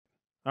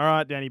All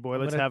right, Danny boy,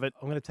 let's have it.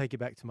 I'm going to take you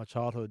back to my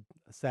childhood,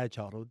 a sad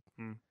childhood.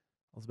 Mm.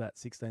 I was about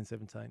 16,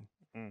 17.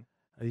 Mm.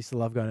 I used to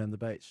love going down the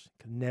beach.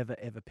 Could never,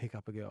 ever pick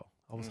up a girl.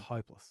 I was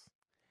hopeless.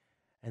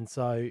 And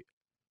so...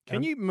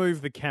 Can you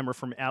move the camera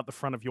from out the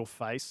front of your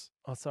face?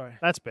 Oh, sorry.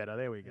 That's better.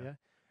 There we go. Yeah.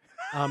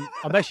 I'm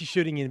actually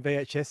shooting in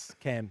VHS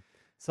cam.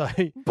 So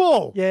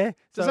Bull. Yeah.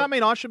 Does that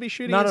mean I should be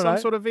shooting in some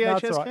sort of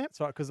VHS that's cam? That's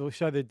right, because we'll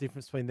show the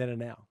difference between then and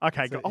now.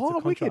 Okay, good. Oh,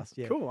 wicked.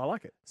 Yeah. Cool, I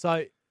like it.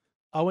 So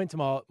I went to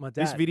my dad.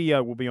 This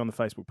video will be on the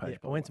Facebook page.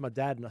 Yeah, I went to my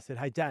dad and I said,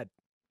 "Hey, Dad,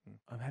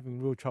 I'm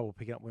having real trouble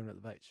picking up women at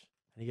the beach."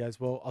 And he goes,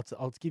 "Well,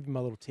 I'll give you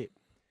my little tip.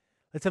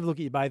 Let's have a look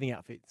at your bathing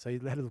outfit." So he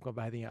had a look at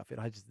my bathing outfit.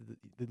 I just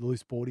did the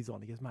loose boardies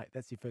on. He goes, "Mate,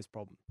 that's your first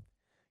problem.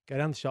 Go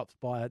down the shops,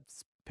 buy a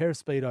pair of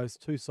Speedos,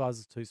 2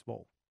 sizes too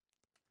small.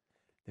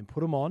 Then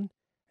put them on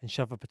and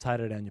shove a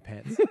potato down your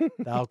pants.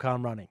 They'll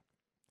come running."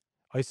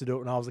 I used to do it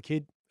when I was a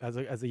kid. As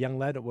a young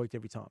lad, it worked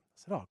every time. I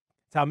said, "Oh,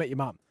 that's how I met your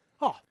mum."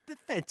 "Oh,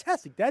 that's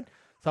fantastic, Dad."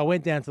 So I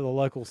went down to the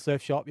local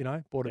surf shop,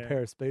 bought a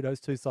pair of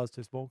Speedos, 2 sizes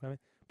too small, came in,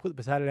 put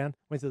the potato down,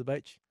 went to the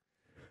beach.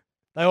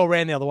 They all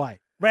ran the other way.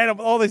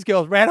 All these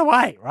girls ran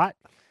away, right?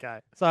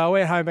 Okay. So I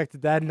went home back to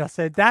Dad and I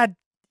said, "Dad,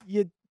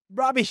 you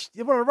rubbish.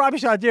 What a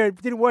rubbish idea.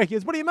 It didn't work." He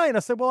goes, "What do you mean?" I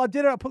said, "Well, I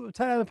did it. I put the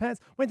potato in the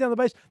pants, went down the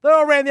beach. They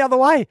all ran the other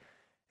way."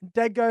 And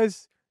Dad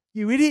goes,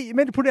 "You idiot. You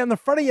meant to put it on the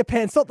front of your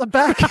pants, not the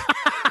back."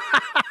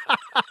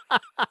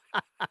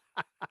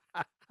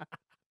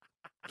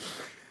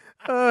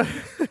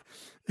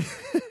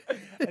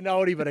 An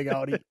oldie but a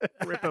goldie.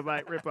 Ripper,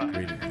 mate, ripper.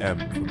 Rated M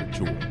for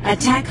mature.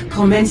 Attack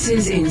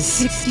commences in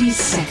 60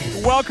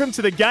 seconds. Welcome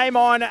to the Game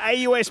On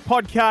AUS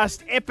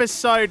podcast,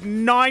 episode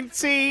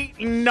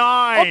 99.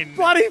 I'm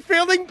bloody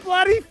feeling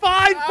bloody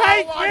fine,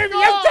 Pete.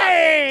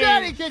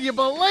 Daddy, can you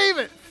believe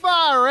it?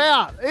 Far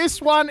out. This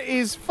one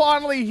is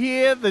finally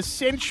here. The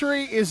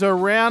century is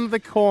around the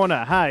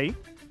corner. Hey,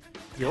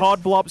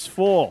 CoD Blops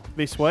 4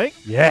 this week.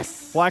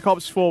 Yes. Black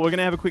Ops 4, we're going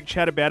to have a quick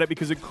chat about it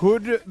because it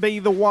could be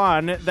the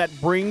one that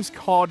brings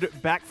COD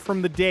back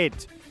from the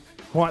dead,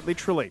 quite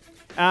literally.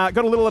 Got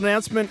a little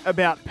announcement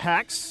about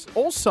PAX.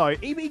 Also,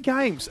 EB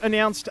Games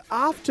announced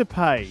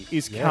AfterPay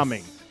is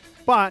coming.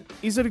 But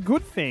is it a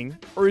good thing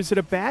or is it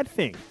a bad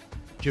thing?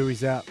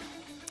 Jury's out.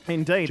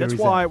 Indeed. That's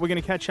why we're going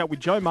to catch up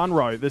with Jo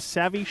Munro, the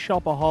savvy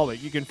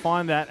shopaholic. You can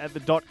find that at the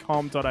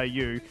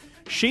 .com.au.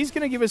 She's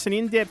going to give us an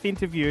in-depth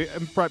interview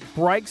and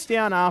breaks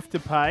down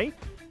Afterpay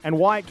and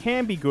why it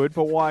can be good,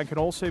 but why it can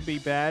also be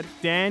bad.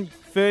 Dan,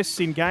 firsts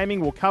in gaming,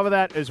 we'll cover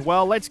that as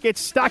well. Let's get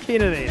stuck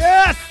into this.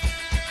 Yes!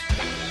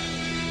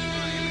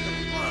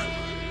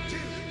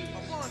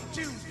 1,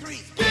 2, 3.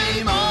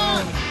 Game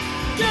on!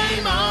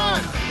 Game on!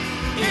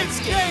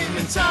 It's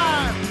gaming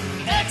time!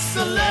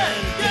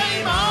 Excellent!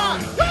 Game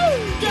on!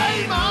 Woo!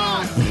 Game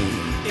on!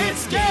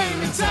 It's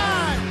gaming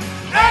time!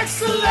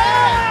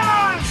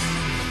 Excellent!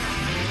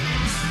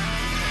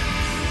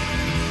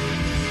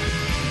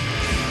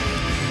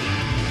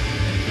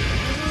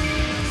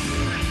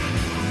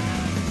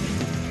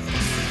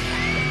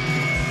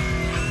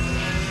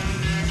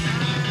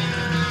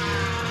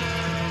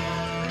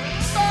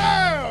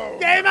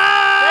 Game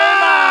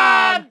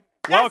on!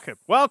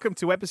 Welcome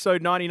to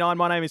episode 99.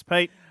 My name is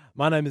Pete.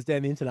 My name is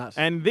Dan the Internet.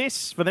 And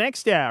this, for the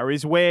next hour,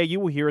 is where you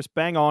will hear us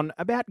bang on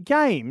about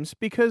games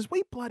because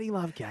we bloody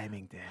love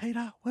gaming, Dan.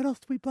 Peter, what else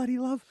do we bloody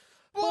love?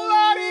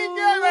 Bloody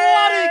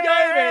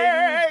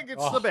gaming!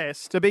 It's the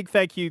best. A big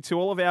thank you to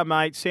all of our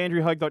mates,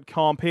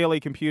 andrewhug.com, PLE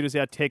Computers,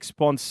 our tech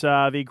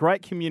sponsor, the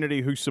great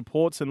community who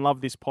supports and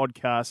love this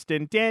podcast.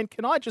 And Dan,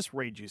 can I just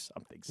read you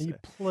something, sir?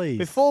 Please.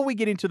 Before we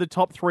get into the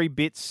top 3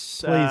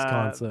 bits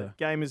kind sir.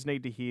 Gamers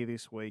need to hear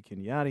this week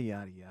and yada,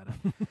 yada, yada.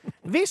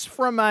 This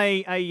from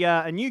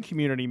a new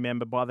community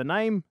member by the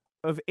name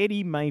of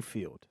Eddie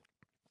Mayfield.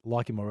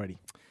 Like him already.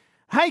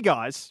 Hey,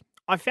 guys.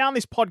 I found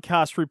this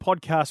podcast through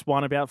Podcast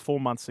One about 4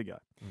 months ago.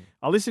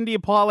 I listened to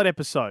your pilot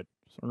episode.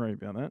 Sorry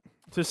about that.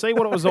 To see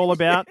what it was all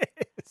about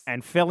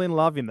and fell in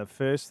love in the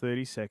first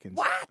 30 seconds.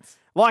 What?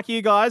 Like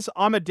you guys,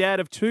 I'm a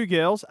dad of 2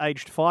 girls,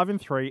 aged 5 and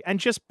 3, and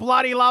just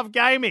bloody love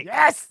gaming.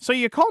 Yes! So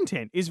your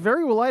content is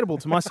very relatable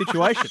to my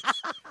situation.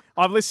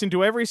 I've listened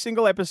to every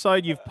single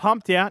episode you've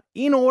pumped out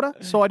in order,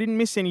 so I didn't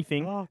miss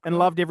anything and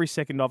loved every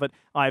second of it.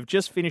 I have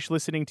just finished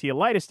listening to your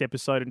latest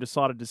episode and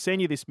decided to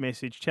send you this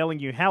message telling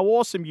you how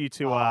awesome you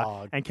two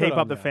are and keep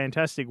up the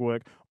fantastic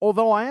work.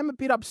 Although I am a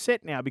bit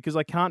upset now because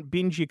I can't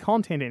binge your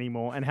content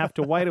anymore and have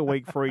to wait a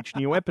week for each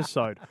new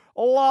episode.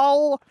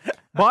 LOL.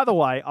 By the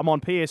way, I'm on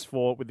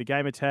PS4 with the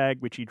gamer tag,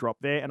 which he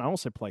dropped there, and I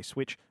also play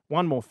Switch.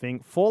 One more thing,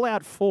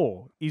 Fallout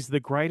 4 is the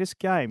greatest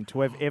game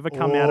to have ever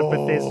come out of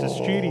Bethesda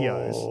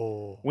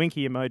Studios.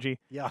 Winky emoji.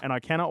 Yeah. And I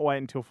cannot wait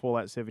until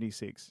Fallout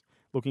 76.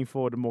 Looking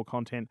forward to more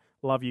content.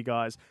 Love you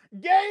guys.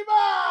 Game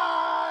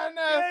on!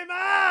 Game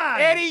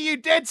on! Eddie, you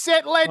dead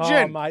set Oh,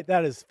 legend. mate,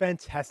 that is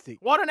fantastic.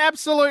 What an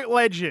absolute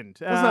legend.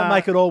 Doesn't that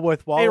make it all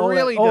worthwhile? It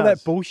really all does.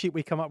 that bullshit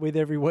we come up with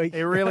every week.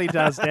 It really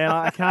does, Dan.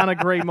 I can't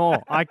agree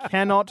more. I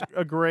cannot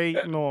agree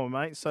more,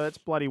 mate. So that's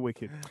bloody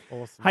wicked.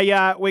 Awesome.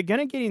 Hey, we're going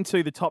to get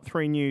into the top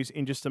 3 news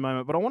in just a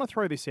moment, but I want to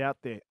throw this out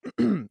there.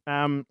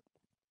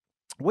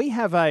 We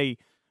have a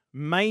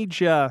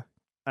major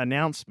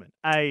announcement.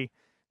 A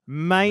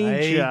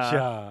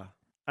major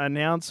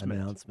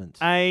announcement.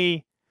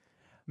 A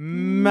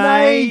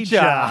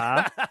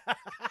major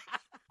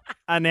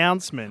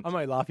announcement. I'm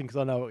only laughing because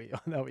I know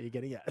what you're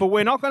getting at. But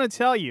we're not going to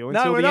tell you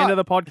until we're the end not.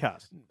 of the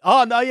podcast.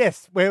 Oh, no,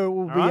 yes. Where it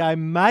will be right. a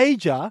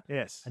major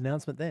Yes.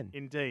 announcement then.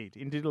 Indeed.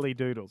 In diddly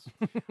doodles.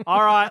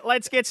 All right,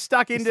 let's get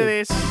stuck into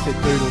this. You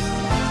said doodles.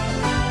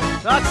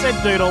 I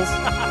said doodles.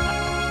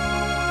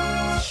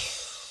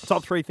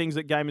 Top 3 things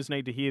that gamers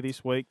need to hear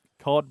this week.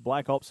 COD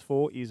Black Ops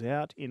 4 is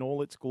out in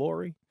all its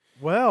glory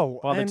Well,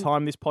 by the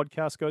time this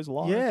podcast goes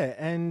live. Yeah,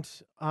 and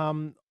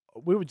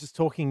we were just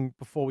talking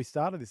before we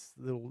started this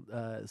little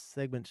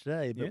segment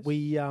today, but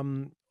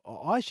Yes.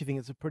 I actually think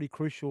it's a pretty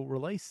crucial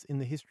release in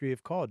the history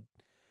of COD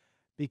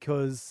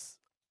because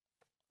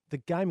the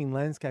gaming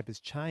landscape has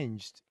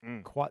changed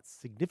quite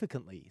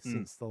significantly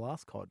since the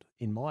last COD,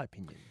 in my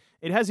opinion.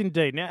 It has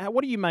indeed. Now,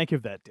 what do you make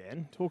of that,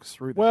 Dan? Talk us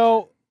through that.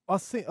 Well, I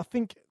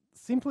think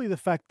simply the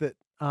fact that,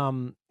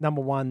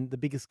 number one, the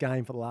biggest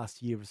game for the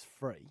last year is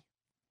free.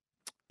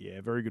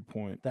 Yeah, very good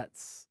point.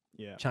 That's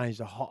Yeah.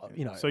 changed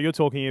So you're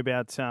talking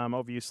about,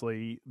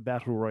 obviously,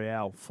 Battle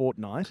Royale,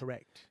 Fortnite.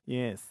 correct.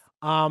 Yes.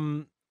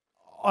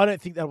 I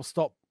don't think that will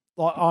stop.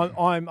 Like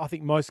I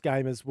think most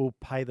gamers will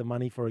pay the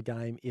money for a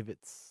game if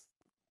it's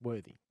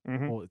worthy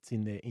or it's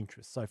in their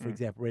interest. So, for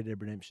example, Red Dead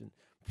Redemption,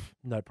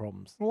 no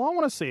problems. Well, I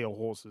want to see a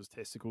horse's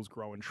testicles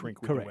grow and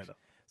shrink with Correct. the weather.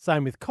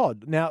 Same with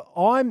COD. Now,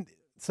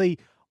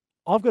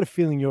 I've got a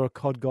feeling you're a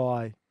COD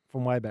guy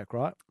from way back,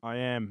 right? I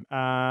am.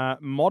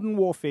 Modern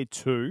Warfare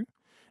 2.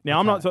 Now,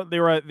 I'm not. So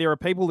there are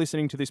people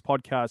listening to this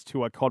podcast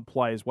who are COD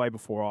players way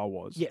before I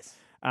was. Yes.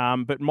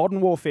 But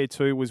Modern Warfare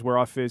 2 was where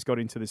I first got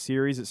into the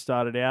series. It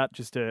started out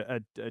just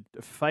a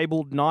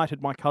fabled night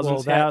at my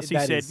cousin's house. He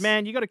said,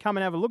 man, you got to come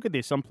and have a look at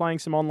this. I'm playing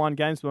some online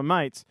games with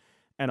my mates.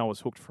 And I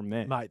was hooked from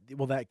there. Mate,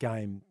 well, that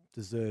game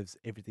deserves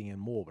everything and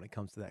more when it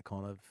comes to that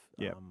kind of...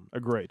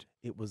 agreed.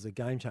 It was a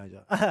game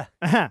changer.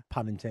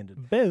 Pun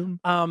intended. Boom.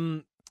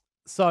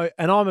 So,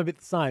 and I'm a bit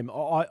the same.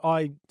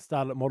 I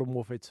started at Modern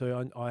Warfare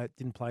 2. I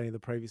didn't play any of the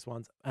previous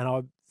ones. And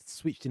I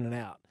switched in and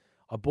out.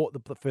 I bought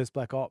the first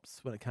Black Ops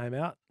when it came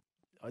out.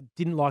 I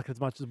didn't like it as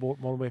much as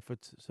Modern Warfare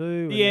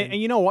 2.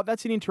 And you know what?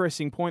 That's an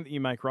interesting point that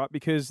you make, right?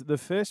 Because the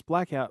first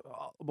Blackout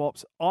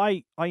Ops,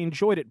 I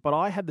enjoyed it, but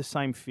I had the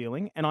same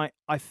feeling. And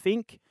I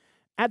think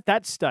at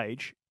that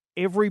stage,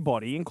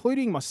 everybody,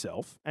 including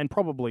myself and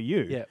probably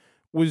you,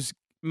 was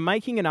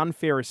making an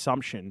unfair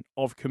assumption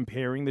of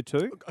comparing the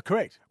two.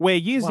 Correct. Where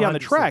years down the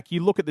 100%. track,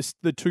 you look at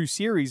the two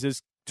series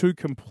as two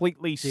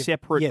completely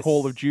separate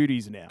Call of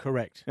Duties now.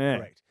 Correct. Yeah.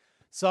 Correct.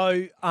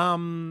 So,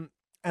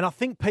 and I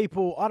think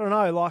people, I don't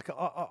know, like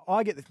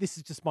I get this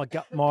is just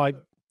my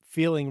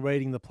feeling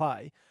reading the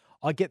play.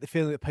 I get the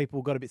feeling that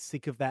people got a bit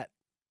sick of that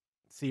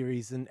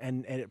series and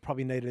it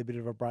probably needed a bit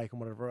of a break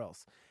and whatever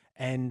else.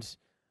 And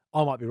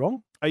I might be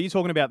wrong. Are you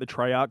talking about the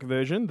Treyarch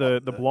version, the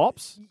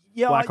Blops?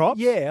 Yeah, Black Ops?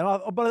 Yeah,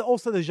 but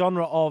also the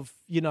genre of,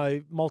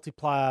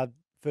 multiplayer,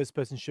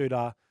 first-person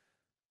shooter,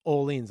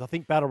 all-ins. I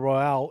think Battle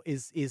Royale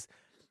is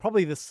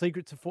probably the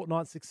secret to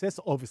Fortnite's success.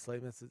 Obviously,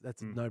 that's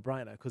a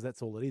no-brainer because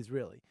that's all it is,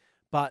 really.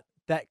 But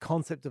that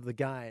concept of the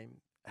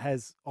game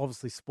has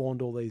obviously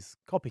spawned all these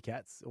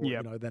copycats, or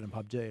that and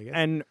PUBG, I guess.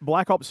 And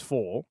Black Ops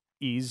 4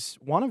 is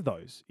one of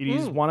those. It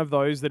is one of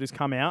those that has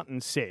come out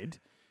and said,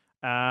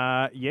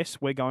 yes,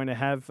 we're going to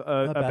have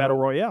a Battle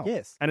Royale.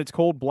 Yes. And it's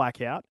called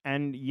Blackout,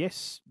 and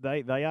yes,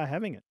 they are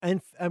having it.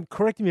 And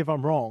correct me if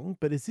I'm wrong,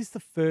 but is this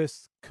the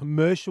first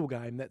commercial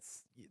game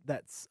that's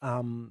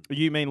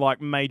You mean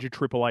like major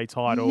AAA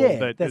title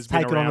that that's has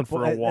been taken around on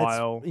for a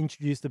while? That's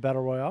introduced a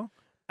Battle Royale?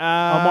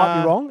 I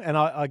might be wrong, and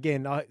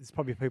it's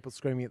probably people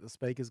screaming at the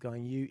speakers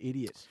going, you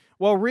idiot.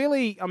 Well,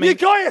 really, I mean... You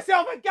call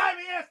yourself a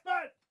gaming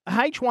expert!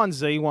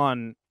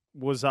 H1Z1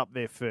 was up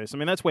there first. I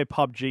mean, that's where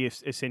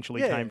PUBG essentially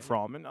came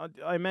from. And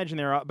I imagine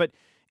there are... But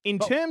in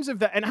terms of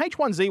that... And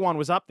H1Z1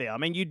 was up there. I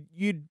mean,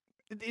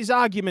 there's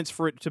arguments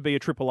for it to be a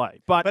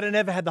AAA. But it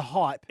never had the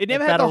hype. It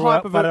never had the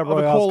hype of a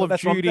Call of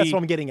Duty. That's what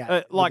I'm getting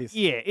at.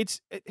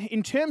 It's...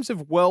 In terms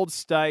of world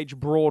stage,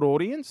 broad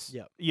audience,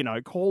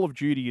 Call of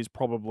Duty is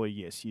probably,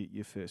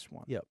 your first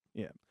one. Yep.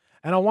 Yeah.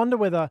 And I wonder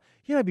whether,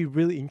 it'd be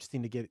really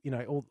interesting to get,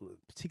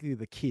 particularly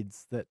the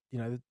kids that,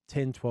 the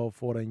 10, 12,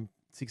 14,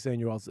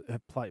 16-year-olds that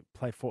have play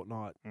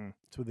Fortnite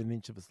to within an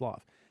inch of its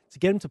life. To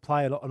get them to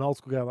play an old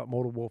school game like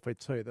Modern Warfare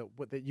 2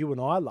 that you and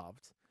I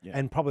loved,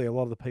 and probably a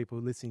lot of the people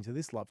listening to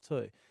this love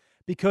too.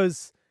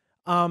 Because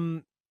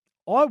I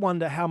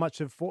wonder how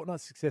much of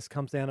Fortnite's success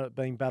comes down to it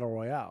being Battle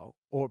Royale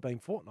or it being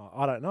Fortnite.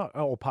 I don't know.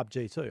 Or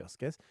PUBG too, I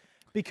guess.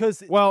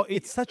 Because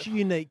it's such a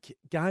unique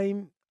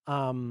game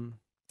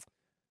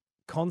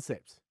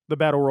concept. The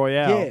Battle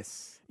Royale.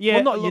 Yes. Yeah,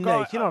 well, not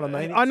unique. You know what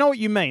I mean? I know what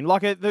you mean.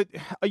 Like,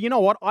 you know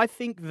what? I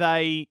think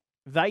they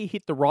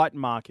hit the right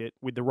market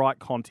with the right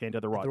content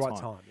at the right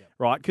time.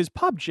 Right? Because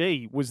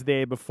PUBG was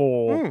there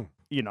before,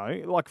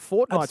 like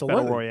Fortnite's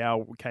Battle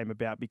Royale came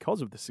about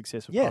because of the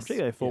success of PUBG.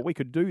 They thought we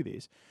could do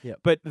this. Yep.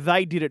 But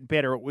they did it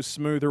better. It was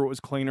smoother. It was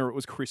cleaner. It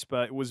was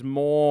crisper. It was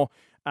more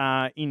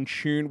in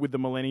tune with the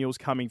millennials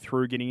coming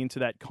through, getting into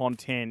that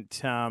content.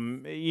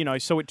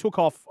 So it took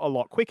off a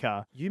lot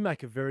quicker. You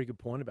make a very good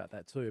point about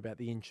that too, about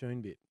the in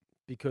tune bit,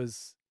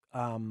 because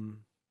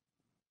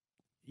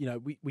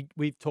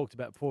we've talked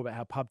about before about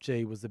how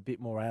PUBG was a bit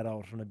more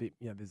adult and a bit,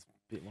 there's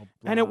a bit more.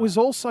 And it was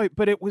also,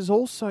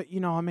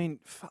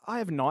 I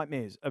have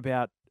nightmares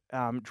about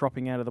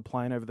dropping out of the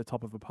plane over the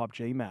top of a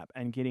PUBG map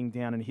and getting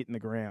down and hitting the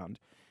ground,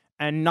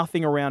 and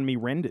nothing around me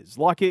renders.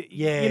 Like it,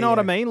 you know what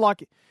I mean?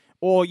 Like,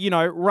 or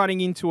running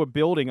into a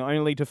building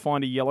only to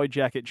find a yellow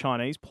jacket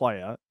Chinese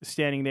player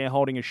standing there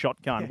holding a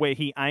shotgun where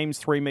he aims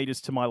 3 meters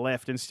to my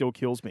left and still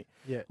kills me.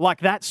 Yeah.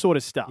 Like that sort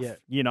of stuff.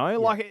 Yeah.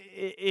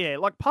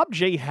 Like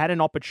PUBG had an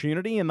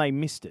opportunity and they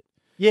missed it.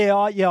 Yeah,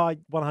 I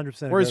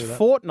 100%. Whereas agree with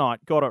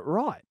Fortnite got it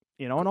right.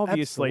 And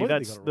obviously Absolutely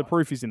that's got it the right.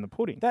 proof is in the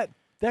pudding. that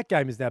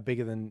game is now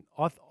bigger than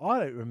I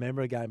don't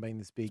remember a game being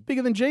this big.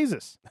 Bigger than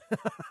Jesus.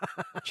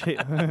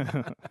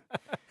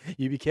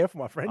 You be careful,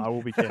 my friend. I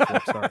will be careful.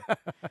 Sorry.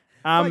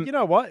 But you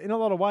know what? In a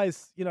lot of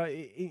ways,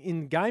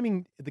 in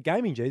gaming, the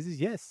gaming Jesus,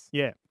 yes.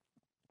 Yeah.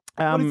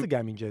 What is the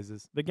gaming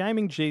Jesus? The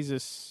gaming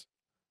Jesus?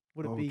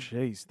 Would it Oh, be?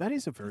 jeez, that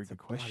is a very good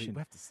We question.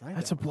 have to say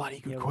That's that. a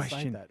bloody good Yeah, we'll say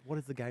question. that. What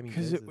is the gaming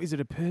Because Jesus? is it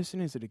a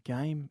person? Is it a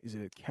game? Is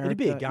it a character? It'd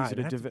be a game. Is it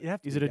It'd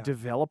have to is be it a a game.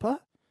 developer?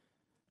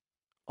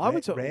 I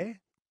would say Rare.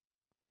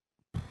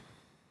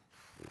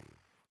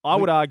 I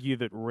would argue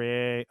that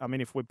Rare. I mean,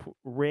 if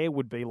Rare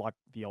would be like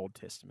the Old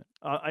Testament.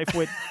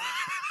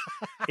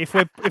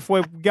 If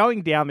we're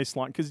going down this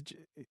line, because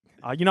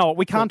you know what,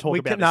 we can't talk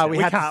about. No, this we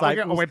now. have to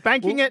can't. say We're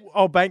banking it.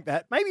 I'll bank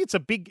that. Maybe it's a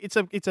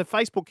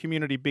Facebook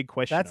community big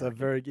question. That's I a reckon.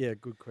 very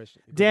good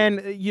question.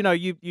 Dan,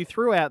 you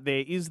threw out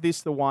there. Is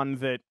this the one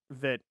that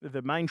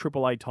the main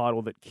AAA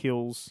title that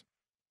kills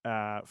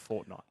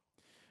Fortnite?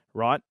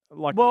 Right?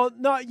 Like, Well,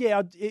 no,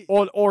 yeah, it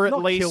or at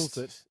not least kills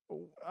it.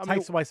 I mean,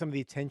 Takes away some of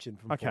the attention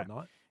from Okay.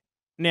 Fortnite.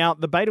 now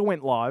the beta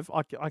went live.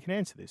 I can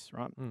answer this,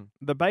 right? Mm.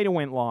 The beta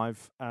went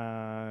live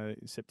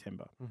in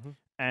September, Mhm.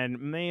 and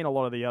me and a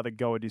lot of the other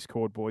Goa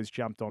Discord boys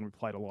jumped on. We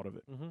played a lot of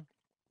it. Mhm.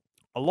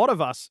 A lot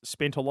of us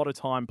spent a lot of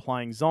time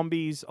playing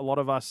zombies. A lot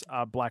of us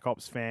are Black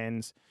Ops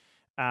fans,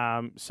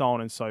 so on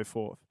and so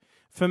forth.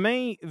 For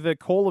me, the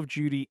Call of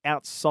Duty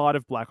outside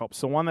of Black Ops,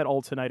 the one that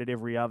alternated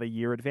every other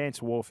year,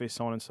 Advanced Warfare,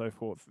 so on and so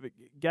forth,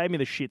 it gave me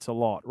the shits a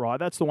lot, right?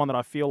 That's the one that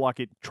I feel like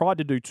it tried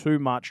to do too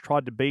much,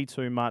 tried to be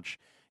too much.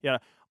 Yeah,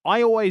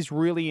 I always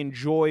really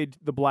enjoyed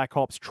the Black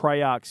Ops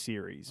Treyarch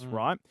series,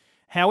 right?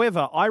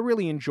 However, I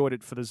really enjoyed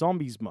it for the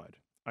zombies mode.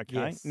 Okay.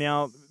 Yes.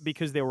 Now,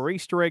 because there were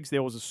Easter eggs,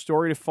 there was a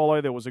story to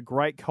follow, there was a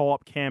great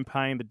co-op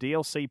campaign, the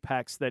DLC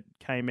packs that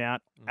came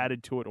out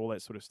added to it, all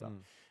that sort of stuff.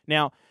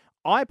 Now,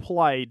 I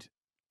played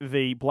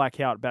the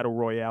Blackout Battle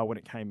Royale when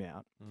it came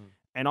out,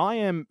 and I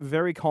am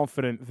very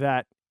confident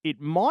that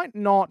it might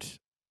not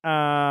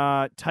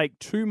take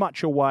too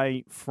much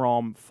away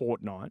from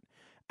Fortnite,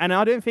 and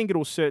I don't think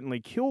it'll certainly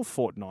kill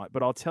Fortnite,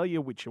 but I'll tell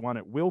you which one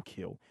it will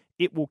kill.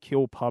 It will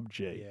kill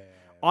PUBG. Yeah.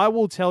 I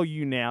will tell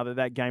you now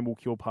that game will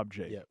kill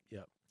PUBG.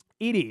 Yep.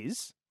 It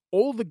is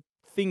all the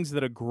things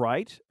that are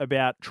great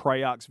about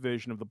Treyarch's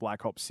version of the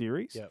Black Ops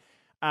series. Yep.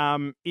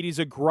 It is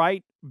a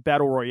great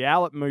battle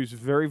royale. It moves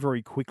very,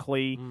 very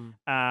quickly.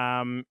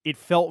 It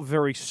felt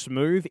very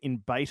smooth in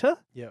beta,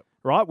 Yep.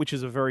 right, which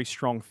is a very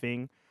strong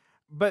thing.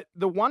 But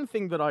the one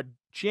thing that I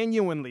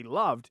genuinely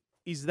loved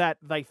is that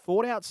they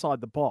thought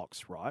outside the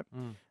box, right?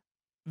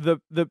 The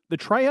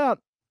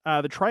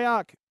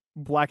Treyarch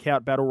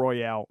Blackout Battle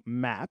Royale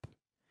map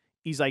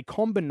is a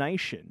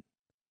combination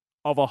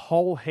of a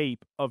whole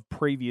heap of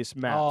previous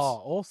maps,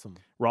 Oh, awesome.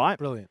 right?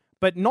 Brilliant.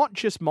 But not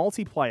just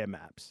multiplayer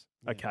maps,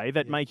 okay,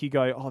 that make you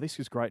go, oh, this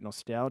is great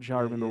nostalgia. I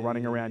remember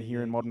running around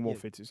here in Modern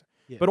Warfare 2.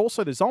 Yeah. But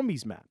also the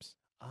zombies maps.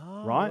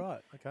 Oh,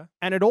 Right? Okay.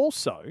 And it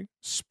also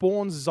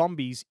spawns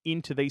zombies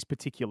into these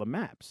particular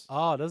maps.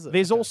 Oh, does it?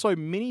 There's Okay. also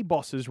mini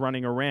bosses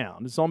running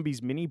around,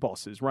 zombies mini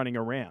bosses running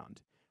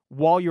around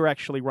while you're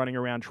actually running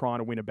around trying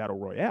to win a battle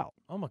royale,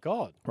 Oh, my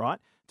God. right?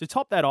 To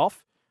top that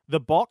off, the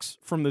box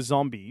from the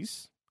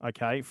zombies,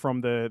 okay,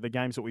 from the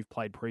games that we've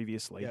played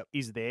previously,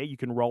 is there. You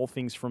can roll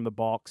things from the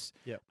box.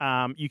 Yep.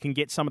 You can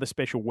get some of the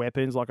special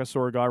weapons, like I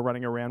saw a guy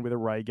running around with a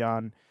ray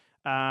gun.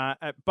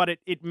 But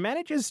it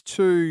manages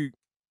to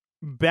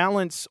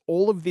balance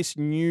all of this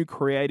new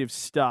creative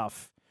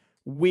stuff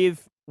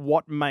with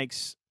what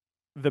makes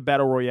the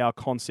Battle Royale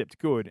concept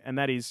good, and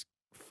that is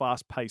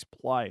fast-paced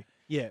play.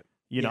 Yeah.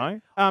 You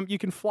know? You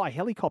can fly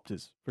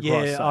helicopters, for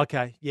Christ's Yeah, sake.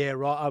 okay. Yeah,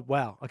 right.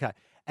 Wow, okay.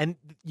 And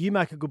you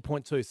make a good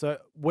point too. So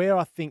where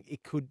I think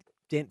it could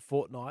dent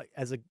Fortnite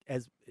as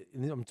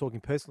and I'm talking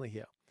personally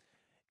here,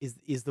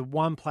 is the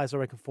one place I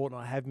reckon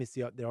Fortnite have missed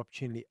their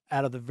opportunity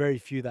out of the very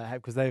few they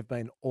have, because they've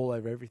been all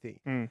over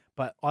everything.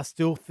 But I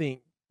still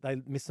think they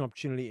missed an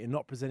opportunity in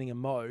not presenting a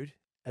mode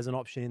as an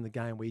option in the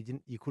game where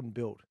you couldn't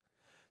build.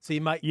 So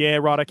you make Yeah,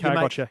 right, okay, you I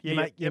make, gotcha. You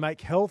Yeah, make you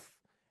make health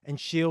and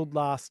shield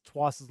last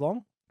twice as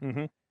long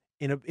Mm-hmm.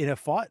 in a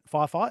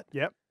firefight.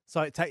 Yep.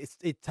 So it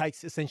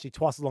takes essentially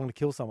twice as long to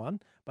kill someone,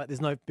 but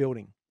there's no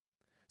building.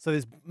 So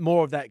there's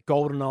more of that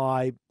golden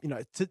eye,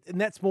 and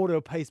that's more to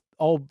a piece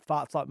old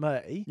farts like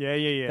me.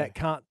 Yeah.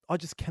 That I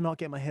just cannot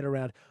get my head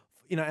around.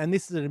 And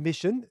this is an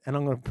admission, and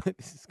I'm going to put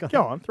this.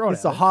 Go on, throw it.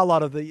 It's a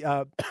highlight of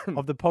the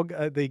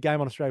the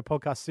Game on Australia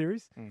podcast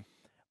series.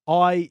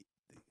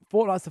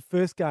 Fortnite's the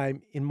first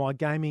game in my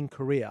gaming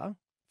career,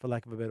 for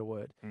lack of a better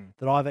word,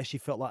 that I've actually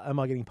felt like, am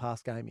I getting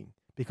past gaming?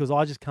 Because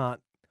I just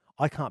can't.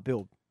 I can't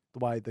build the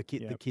way the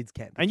kids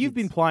can. You've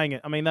been playing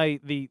it. I mean,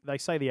 they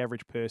say the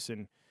average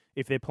person,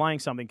 if they're playing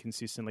something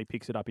consistently,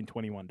 picks it up in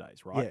 21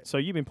 days, right? Yeah. So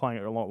you've been playing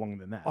it a lot longer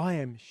than that. I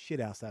am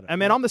shit house at it. I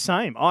mean, I'm the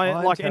same.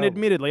 And terrible.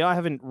 admittedly, I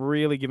haven't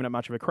really given it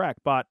much of a crack,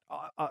 but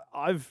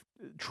I've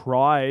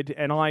tried,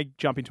 and I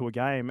jump into a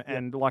game,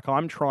 and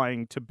I'm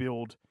trying to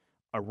build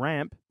a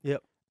ramp.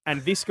 Yep.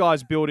 And this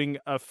guy's building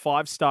a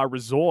 5-star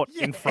resort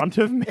in front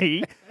of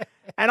me.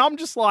 And I'm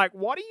just like,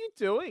 what are you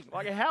doing?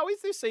 Like, how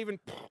is this even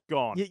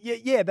gone?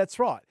 Yeah, that's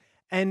right.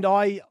 And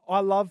I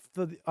love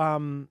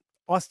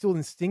I still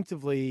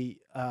instinctively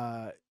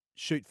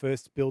shoot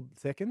first, build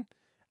second.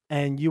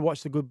 And you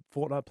watch the good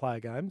Fortnite player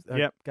games,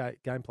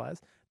 game players,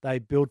 they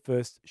build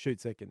first, shoot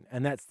second.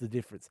 And that's the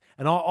difference.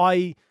 And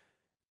I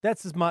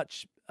that's as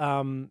much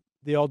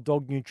the old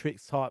dog new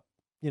tricks type,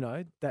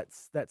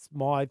 that's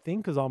my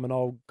thing because I'm an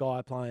old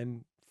guy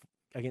playing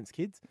against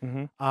kids.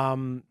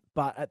 Mm-hmm.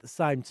 But at the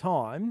same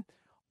time,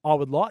 I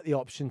would like the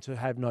option to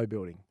have no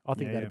building. I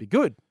think that'd be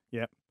good.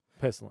 Yeah.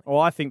 Personally. Well,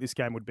 I think this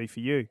game would be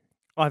for you.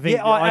 I think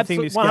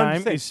this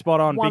game is spot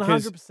on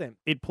 100%.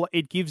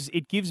 because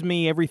it gives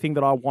me everything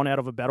that I want out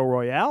of a battle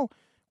royale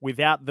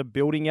without the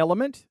building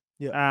element.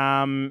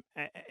 Yeah. And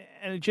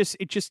it just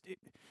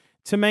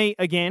to me,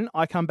 again,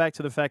 I come back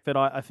to the fact that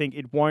I think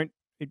it won't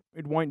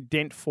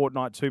dent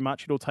Fortnite too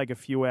much. It'll take a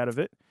few out of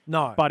it.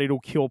 No. But it'll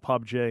kill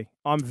PUBG.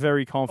 I'm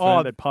very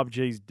confident that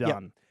PUBG's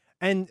done. Yeah.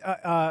 And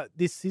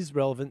this is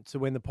relevant to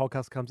when the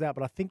podcast comes out,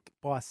 but I think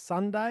by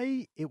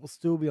Sunday it will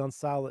still be on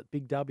sale at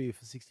Big W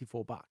for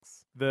 $64.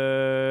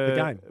 The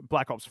game,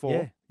 Black Ops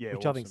 4, which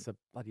awesome. I think is a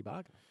bloody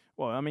bargain.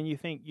 Well, I mean, you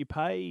think you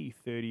pay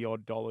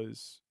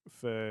 $30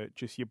 for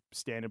just your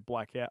standard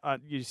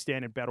your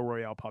standard battle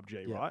royale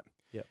PUBG, right?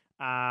 Yep.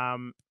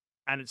 And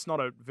it's not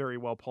a very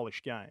well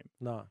polished game.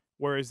 No.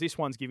 Whereas this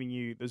one's giving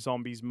you the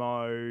zombies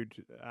mode,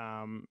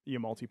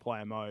 your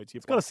multiplayer modes.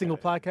 It's got a single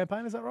player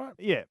campaign, is that right?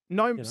 Yeah,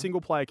 no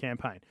single player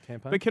campaign.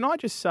 But can I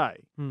just say,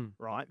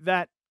 right,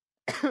 that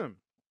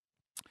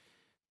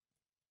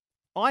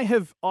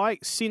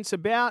since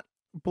about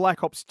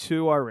Black Ops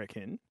 2, I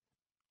reckon,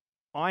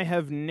 I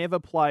have never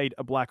played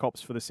a Black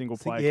Ops for the single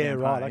player campaign. Yeah,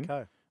 right,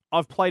 okay.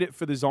 I've played it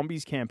for the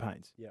zombies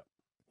campaigns. Yep.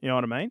 You know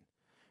what I mean?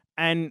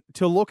 And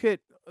to look at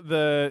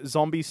the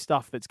zombie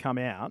stuff that's come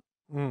out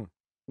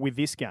with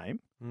this game,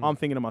 I'm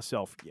thinking to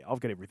myself, I've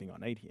got everything I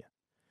need here.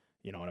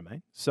 You know what I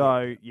mean?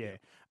 So,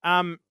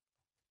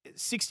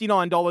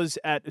 $69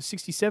 at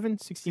 67,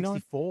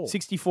 69?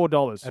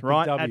 $64, at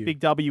right? Big W. At Big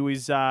W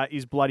is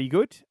bloody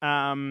good.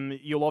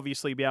 You'll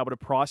obviously be able to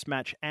price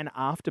match and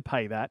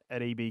afterpay that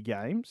at EB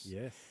Games.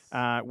 Yes.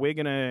 We're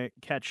going to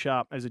catch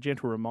up, as a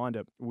gentle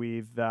reminder,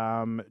 with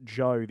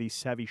Joe, the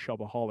savvy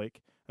shopaholic,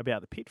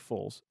 about the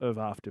pitfalls of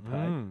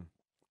Afterpay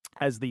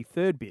as the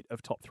third bit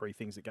of top 3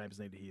 things that gamers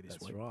need to hear this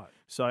week. That's right.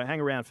 So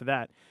hang around for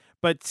that.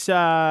 But,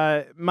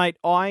 mate,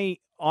 I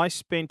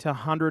spent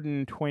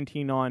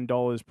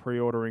 $129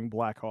 pre-ordering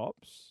Black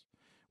Ops,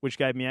 which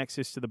gave me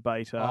access to the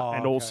beta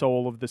and also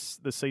all of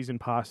the season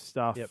pass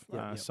stuff,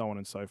 so on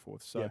and so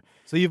forth. So,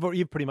 so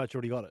you've pretty much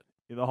already got it.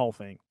 The whole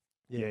thing.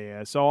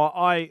 Yeah. So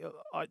I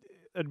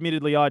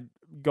admittedly, I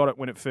got it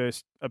when it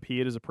first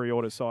appeared as a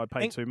pre-order, so I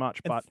paid too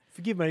much. But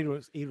forgive me,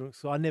 ignorance,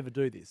 so I never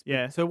do this.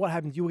 Yeah. So what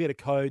happens? You will get a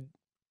code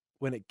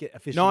when it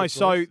officially. No, gets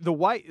so released?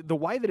 the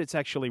way that it's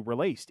actually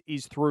released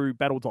is through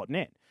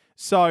battle.net.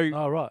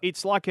 So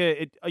it's like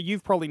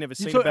you've probably never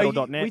seen a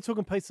battle.net. Are we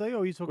talking PC or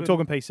are you talking? We're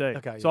talking PC.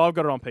 Okay. So I've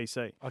got it on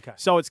PC. Okay.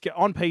 So it's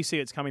on PC.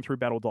 It's coming through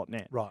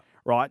battle.net. Right.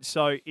 Right.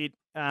 So it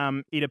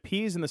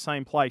appears in the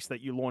same place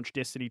that you launch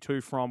Destiny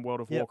 2 from,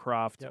 World of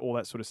Warcraft, all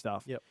that sort of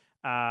stuff. Yep.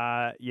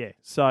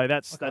 So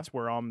that's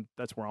where I'm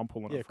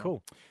pulling it from.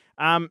 Cool.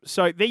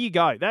 So there you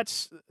go.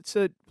 It's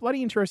a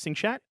bloody interesting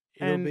chat.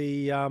 It'll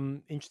be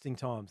interesting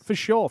times. For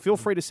sure. Feel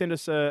free to send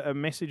us a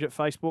message at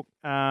Facebook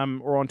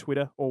or on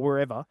Twitter or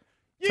wherever.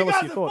 You Tell guys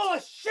us your are thoughts. full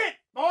of shit,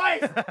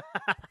 boys!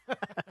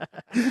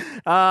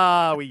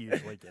 We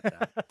usually get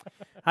that.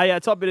 Hey,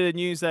 top bit of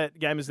news that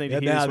gamers need to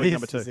hear this week,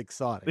 number 2. This is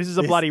exciting. This is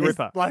a bloody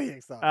ripper. Bloody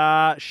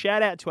exciting.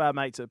 Shout out to our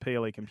mates at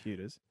PLE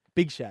Computers.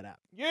 Big shout out.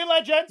 You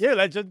legends! You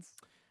legends.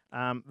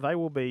 They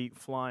will be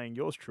flying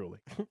yours truly.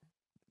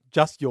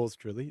 Just yours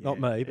truly, not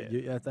me, but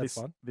that's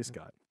fine. This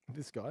guy.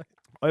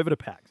 Over to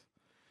PAX,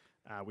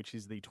 which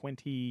is the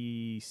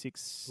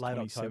 26th, Late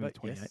 27th, October,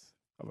 28th yes.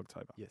 of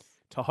October. Yes.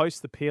 To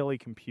host the PLE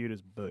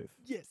Computers booth.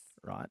 Yes.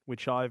 Right,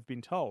 which I've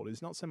been told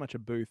is not so much a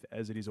booth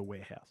as it is a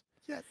warehouse.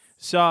 Yes.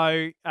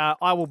 So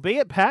I will be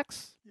at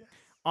PAX. Yes.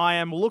 I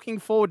am looking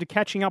forward to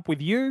catching up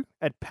with you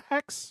at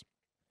PAX.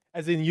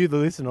 As in you, the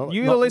listener.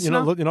 You, the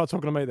listener. You're not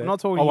talking to me there. I'm not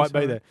talking I to won't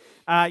you, be sorry.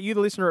 there. You, the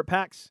listener, at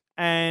PAX.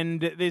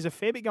 And there's a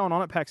fair bit going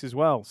on at PAX as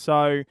well.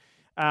 So,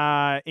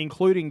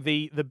 including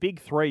the big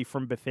three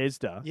from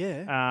Bethesda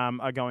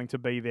are going to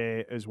be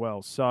there as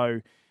well.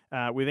 So,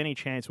 with any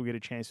chance, we'll get a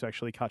chance to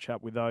actually catch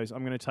up with those.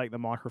 I'm going to take the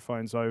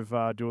microphones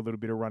over, do a little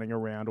bit of running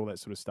around, all that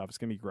sort of stuff. It's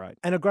going to be great.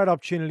 And a great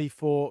opportunity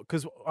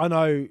because I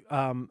know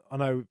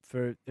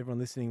for everyone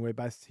listening, we're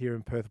based here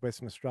in Perth,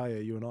 Western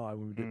Australia, you and I,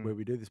 where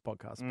we do this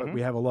podcast. But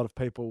we have a lot of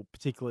people,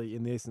 particularly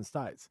in the eastern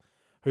states,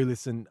 who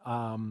listen.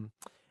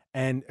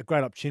 And a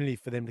great opportunity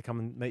for them to come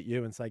and meet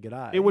you and say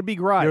g'day. It would be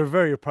great. You're a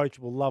very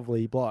approachable,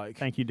 lovely bloke.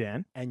 Thank you,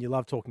 Dan. And you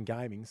love talking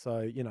gaming,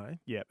 so,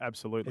 Yeah,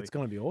 absolutely. it's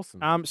going to be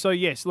awesome. So,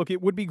 yes, look,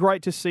 it would be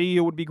great to see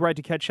you. It would be great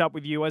to catch up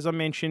with you. As I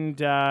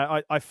mentioned,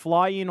 I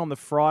fly in on the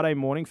Friday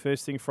morning,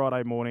 first thing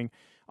Friday morning.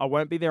 I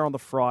won't be there on the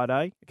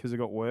Friday because I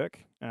got work,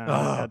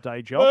 our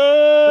day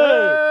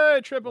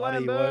job. Triple Bloody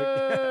M.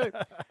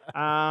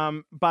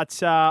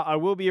 But I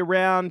will be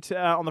around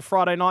on the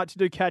Friday night to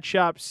do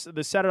catch-ups.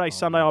 The Saturday,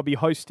 Sunday, I'll be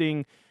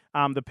hosting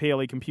the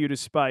PLE computer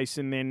space,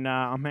 and then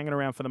I'm hanging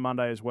around for the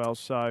Monday as well.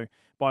 So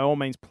by all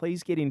means,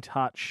 please get in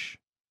touch.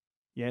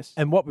 Yes.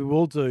 And what we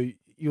will do,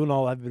 you and I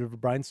will have a bit of a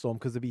brainstorm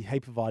because there'll be a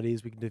heap of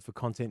ideas we can do for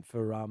content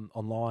for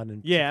online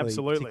and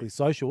particularly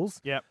socials.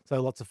 Yep. So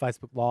lots of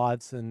Facebook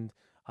Lives and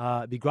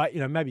it'd be great.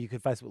 Maybe you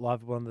could Facebook Live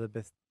with one of the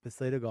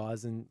Bethesda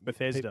guys and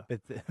Bethesda.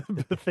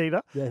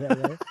 Bethesda.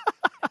 Yeah.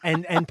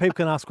 And people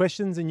can ask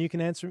questions and you can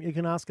answer. You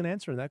can ask and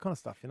answer and that kind of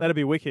stuff. That'd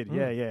be wicked.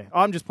 Yeah.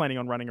 I'm just planning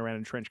on running around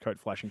in trench coat,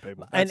 flashing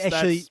people. That's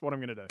what I'm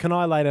going to do. Can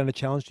I lay down a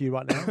challenge to you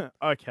right now?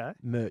 Okay.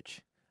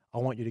 Merch. I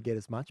want you to get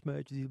as much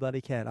merch as you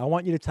bloody can. I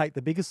want you to take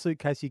the biggest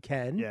suitcase you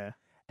can. Yeah.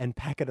 And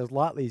pack it as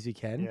lightly as you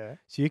can. Yeah.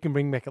 So you can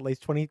bring back at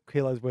least 20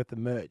 kilos worth of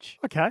merch.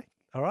 Okay.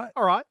 All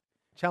right.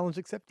 Challenge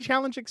accepted.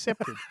 Challenge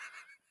accepted.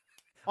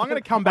 I'm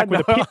going to come back with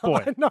a Pit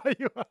Boy. I know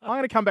you are. I'm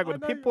going to come back with a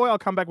Pit Boy. I'll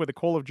come back with a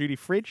Call of Duty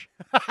fridge.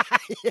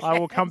 Yes. I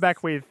will come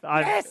back with...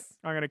 Yes.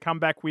 I'm going to come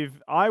back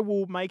with... I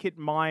will make it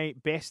my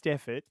best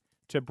effort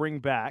to bring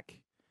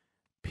back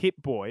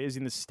Pit Boy, as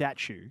in the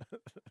statue,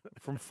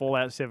 from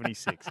Fallout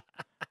 76.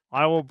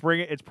 I will bring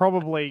it. It's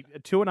probably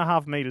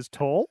 2.5 meters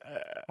tall.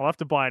 I'll have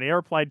to buy an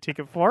airplane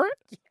ticket for it.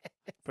 Yes.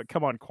 But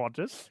come on,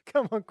 Qantas.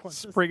 Come on,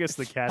 Qantas. Spring us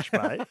the cash,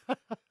 mate.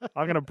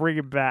 I'm going to bring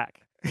him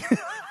back.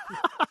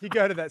 You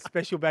go to that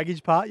special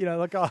baggage part,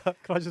 like, can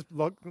I just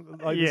load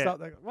this up?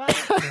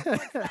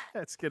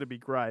 That's going to be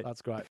great.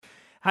 That's great.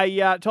 Hey,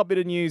 top bit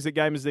of news that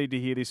gamers need to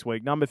hear this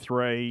week. Number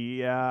 3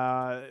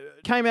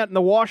 came out in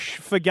the wash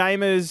for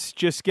gamers,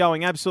 just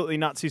going absolutely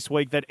nuts this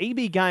week, that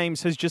EB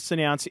Games has just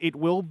announced it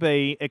will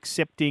be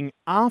accepting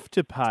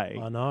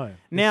Afterpay. I know.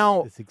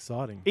 Now, it's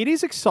exciting. It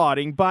is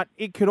exciting, but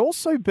it could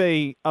also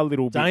be a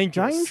little bit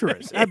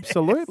dangerous.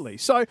 Absolutely.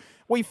 So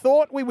we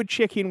thought we would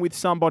check in with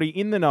somebody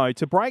in the know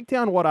to break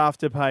down what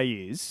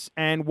Afterpay is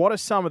and what are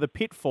some of the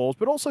pitfalls,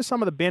 but also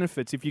some of the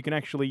benefits if you can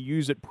actually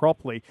use it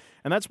properly.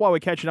 And that's why we're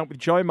catching up with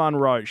Jo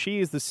Munro. She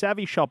is the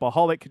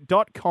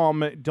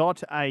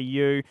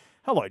savvyshopaholic.com.au.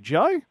 Hello,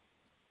 Jo.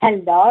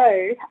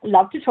 Hello.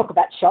 Love to talk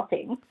about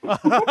shopping.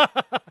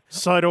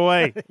 So do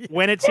we.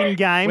 When it's in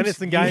games. When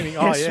it's in gaming.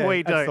 Yes, yeah,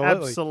 we do.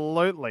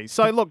 Absolutely.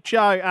 So, look,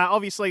 Jo,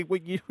 obviously,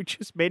 you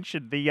just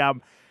mentioned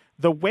the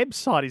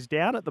website is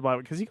down at the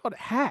moment because you got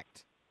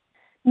hacked.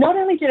 Not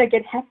only did I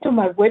get hacked on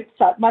my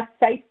website, my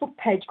Facebook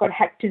page got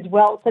hacked as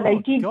well. So they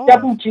did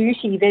double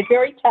duty. They're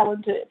very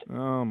talented.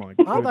 Oh my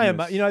goodness! Aren't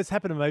they? It's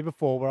happened to me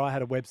before where I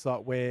had a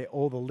website where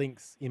all the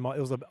links in I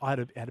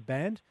had a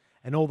band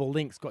and all the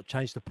links got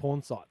changed to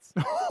porn sites.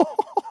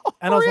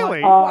 And I was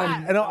really?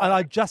 Like, and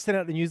I just sent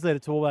out the newsletter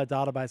to all our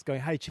database, going,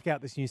 "Hey, check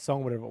out this new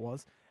song, whatever it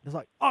was." And it's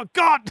like, "Oh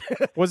God!"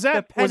 Was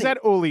that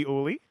Uli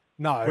Uli?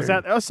 No, was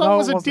that a song? No,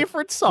 was a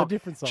different song. A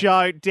different song.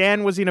 Jo,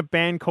 Dan was in a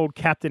band called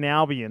Captain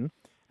Albion.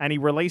 And he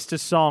released a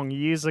song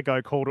years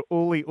ago called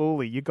Uli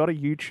Uli. You got to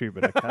YouTube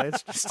it, okay?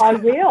 It's just, I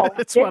will.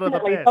 It's definitely one of the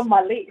best. On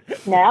my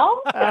list.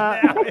 Now?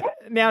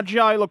 Now,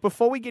 Jo, look,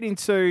 before we get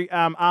into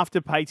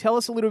Afterpay, tell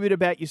us a little bit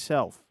about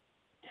yourself.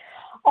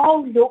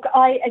 Oh, look,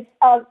 I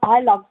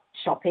love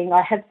shopping.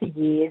 I have for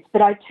years,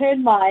 but I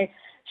turned my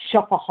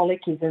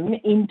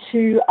shopaholicism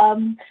into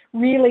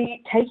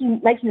really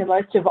making the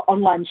most of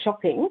online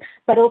shopping,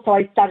 but also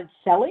I started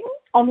selling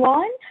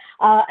online.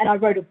 And I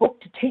wrote a book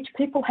to teach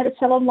people how to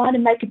sell online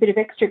and make a bit of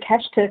extra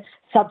cash to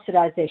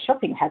subsidise their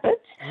shopping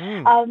habits.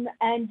 And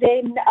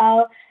then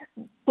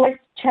bless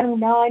Channel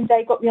 9,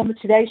 they got me on the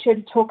Today Show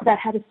to talk about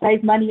how to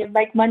save money and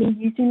make money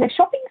using their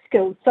shopping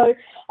skills. So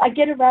I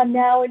get around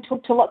now and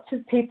talk to lots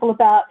of people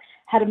about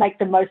how to make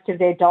the most of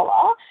their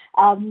dollar,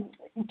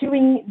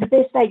 doing the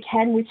best they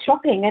can with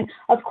shopping. And,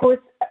 of course,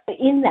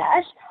 in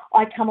that,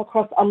 I come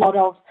across a lot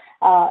of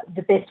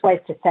the best ways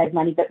to save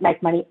money but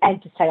make money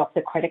and to stay off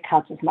the credit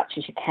cards as much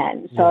as you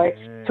can. So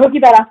talking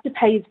about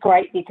Afterpay is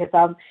great because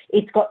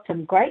it's got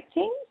some great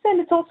things and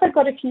it's also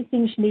got a few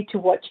things you need to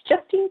watch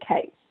just in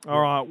case.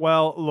 All right.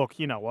 Well, look,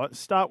 you know what?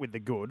 Start with the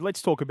good.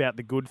 Let's talk about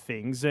the good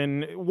things.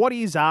 And what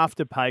is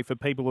Afterpay for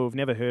people who have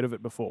never heard of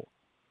it before?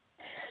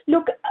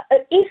 Look,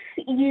 if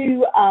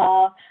you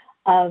are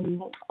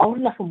old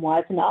enough and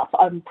wise enough,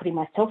 I'm putting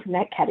myself in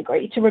that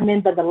category, to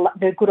remember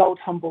the good old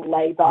humble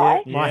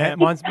lay-by. Yeah.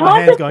 My It's kind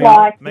hand's of going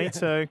like, up. Me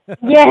too.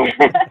 yeah,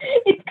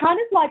 it's kind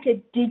of like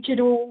a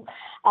digital,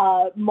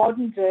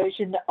 modern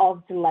version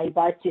of the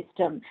lay-by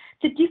system.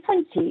 The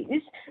difference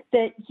is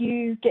that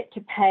you get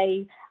to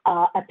pay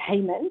a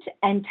payment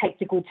and take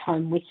the goods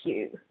home with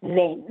you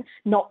then,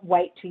 not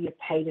wait till you've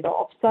paid it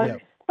off. So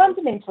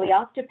fundamentally,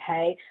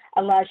 AfterPay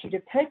allows you to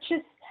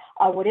purchase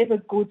whatever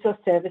goods or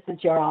services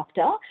you're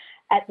after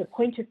at the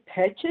point of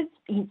purchase.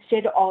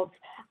 Instead of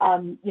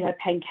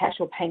paying cash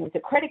or paying with a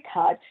credit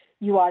card,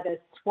 you either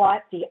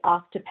swipe the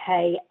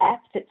AfterPay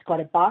app that's got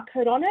a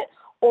barcode on it,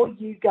 or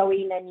you go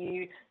in and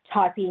you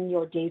type in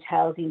your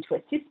details into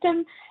a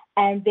system,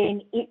 and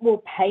then it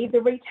will pay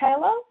the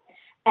retailer,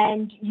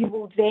 and you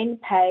will then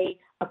pay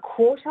a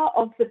quarter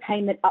of the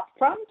payment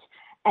upfront,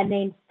 and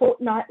then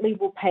fortnightly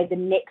will pay the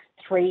next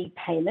 3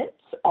 payments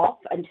off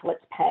until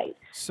it's paid.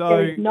 So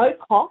there is no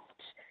cost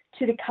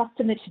to the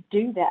customer to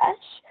do that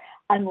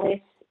unless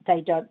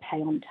they don't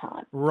pay on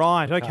time.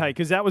 Right, okay,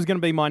 because that was going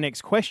to be my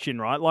next question,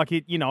 right? Like,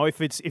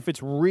 if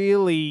it's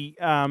really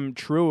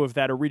true of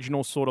that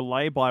original sort of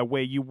lay-by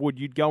where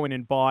you'd go in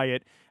and buy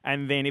it,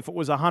 and then if it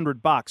was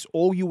 $100,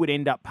 all you would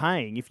end up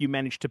paying if you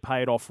managed to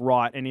pay it off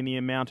right and in the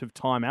amount of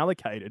time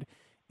allocated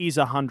is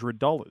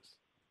 $100.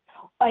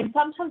 And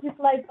sometimes with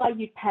lay-by,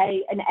 you'd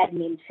pay an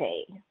admin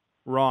fee.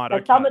 Right, So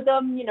okay. some of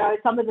them,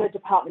 some of the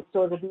department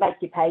stores would make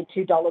you pay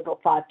 $2 or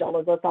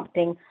 $5 or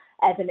something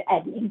as an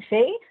admin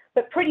fee,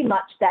 but pretty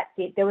much that's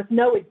it. There was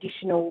no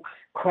additional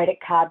credit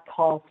card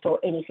cost or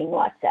anything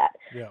like that.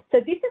 Yeah. So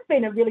this has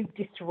been a really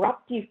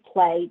disruptive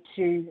play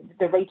to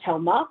the retail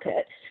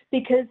market,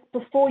 because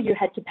before you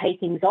had to pay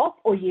things off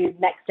or you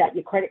maxed out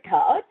your credit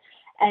card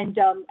and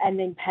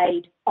then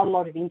paid a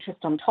lot of interest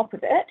on top of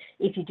it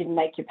if you didn't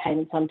make your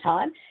payments on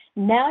time.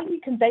 Now you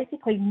can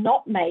basically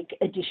not make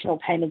additional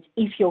payments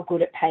if you're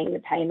good at paying the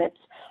payments,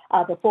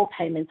 the 4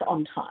 payments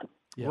on time.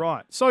 Yeah.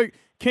 Right. So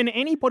can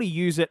anybody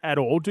use it at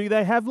all? Do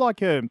they have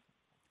like a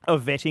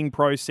vetting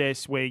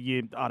process where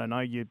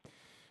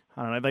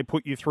they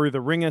put you through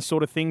the ringer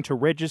sort of thing to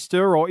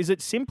register? Or is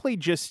it simply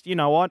just, you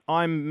know what,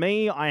 I'm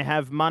me, I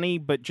have money,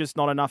 but just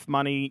not enough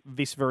money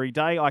this very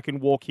day. I can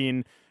walk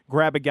in,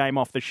 grab a game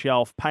off the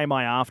shelf, pay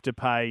my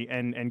AfterPay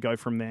and go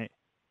from there?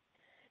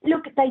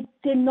 Look,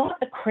 they're not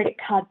a credit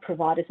card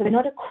provider, so they're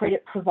not a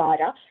credit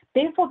provider.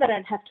 Therefore, they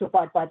don't have to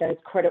abide by those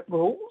credit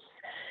rules.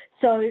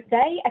 So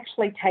they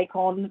actually take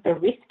on the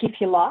risk, if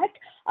you like.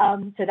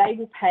 So they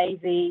will pay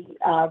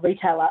the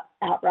retailer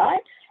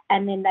outright,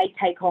 and then they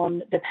take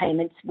on the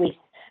payments with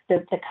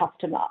the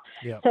customer.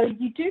 Yeah. So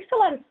you do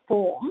fill out a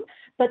form,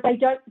 but they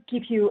don't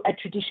give you a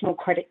traditional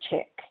credit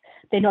check.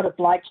 They're not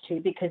obliged to,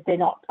 because they're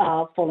not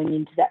falling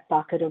into that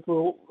bucket of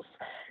rules.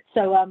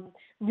 So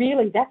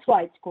really, that's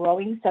why it's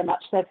growing so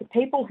much. So for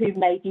people who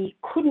maybe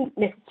couldn't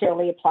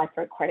necessarily apply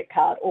for a credit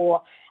card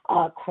or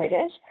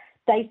credit,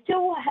 they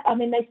still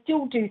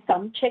do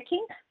some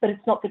checking, but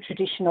it's not the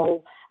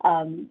traditional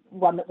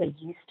one that we're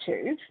used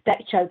to.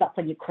 That shows up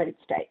on your credit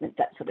statement,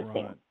 that sort of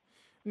thing.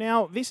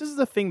 Now, this is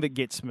the thing that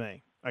gets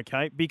me,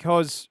 okay?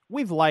 Because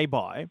with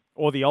lay-by,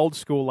 or the old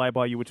school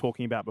lay-by you were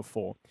talking about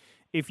before,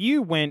 if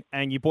you went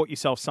and you bought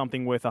yourself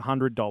something worth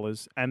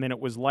 $100 and then it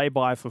was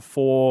lay-by for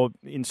 4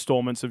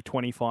 installments of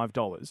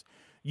 $25,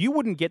 you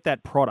wouldn't get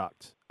that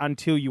product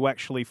until you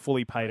actually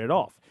fully paid it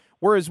off.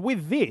 Whereas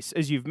with this,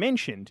 as you've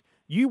mentioned,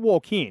 you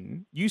walk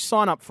in, you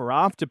sign up for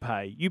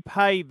AfterPay, you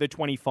pay the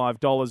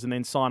 $25 and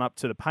then sign up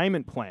to the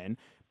payment plan,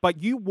 but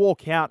you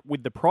walk out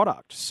with the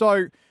product.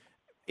 So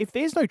if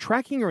there's no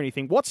tracking or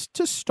anything, what's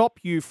to stop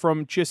you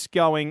from just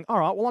going, all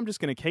right, well, I'm just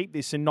going to keep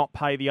this and not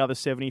pay the other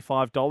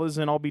 $75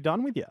 and I'll be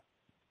done with you?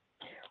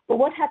 Well,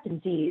 what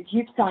happens is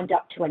you've signed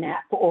up to an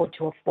app or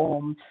to a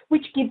form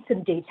which gives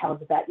some details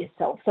about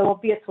yourself. So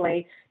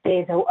obviously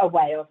there's a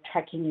way of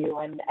tracking you,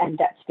 and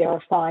that's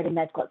verified, and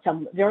they've got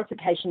some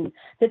verification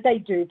that they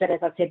do, but as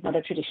I said, not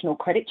a traditional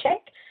credit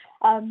check.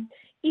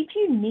 If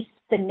you miss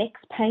the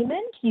next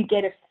payment, you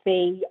get a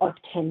fee of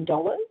 $10.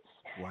 Wow.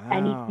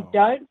 And if you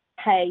don't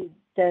pay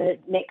the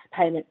next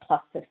payment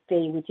plus the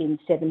fee within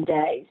 7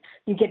 days,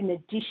 you get an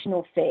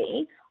additional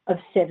fee of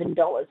 $7.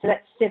 So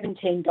that's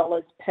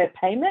 $17 per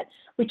payment,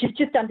 which is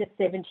just under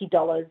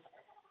 $70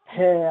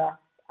 per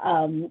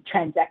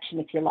transaction,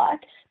 if you like,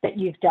 that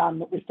you've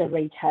done with the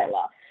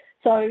retailer.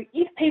 So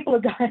if people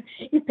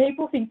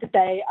think that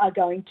they are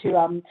going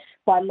to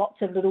buy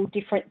lots of little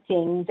different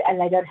things and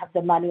they don't have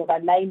the money, or they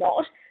may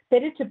not,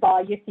 better to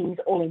buy your things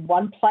all in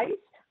one place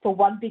for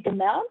one big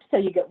amount, so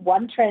you get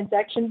one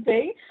transaction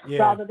fee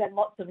rather than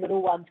lots of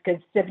little ones,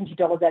 because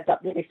 $70 adds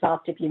up really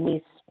fast if you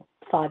miss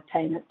 5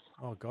 payments.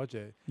 Oh,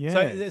 gotcha. Yeah. So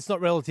it's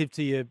not relative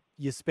to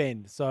your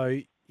spend. So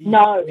you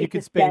could it's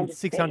a spend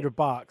standard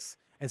 $600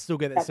 and still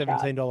get that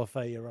That's $17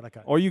 fee. Right,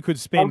 okay. Or you could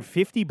spend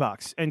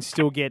 $50 and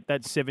still get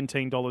that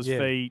 $17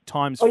 fee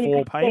times Or you 4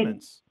 could spend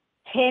payments.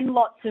 10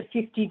 lots of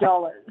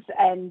 $50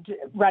 and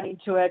run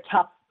into a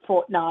tough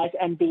Fortnite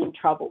and be in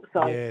trouble.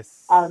 So,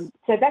 Yes.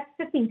 so that's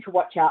the thing to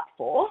watch out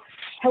for.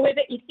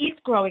 However, it is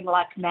growing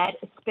like mad,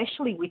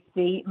 especially with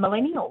the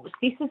millennials.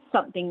 This is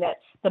something that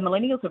the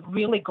millennials have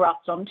really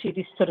grasped onto,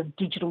 this sort of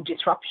digital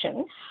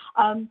disruption,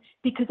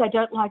 because they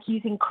don't like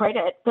using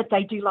credit, but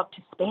they do love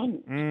to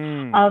spend.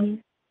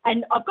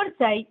 And I've got to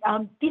say,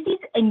 this is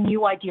a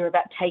new idea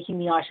about taking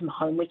the item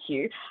home with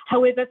you.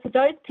 However, for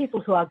those people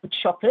who are good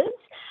shoppers,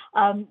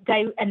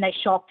 they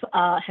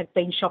have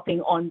been shopping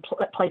on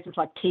places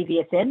like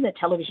TVSN, the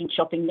Television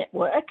Shopping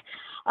Network.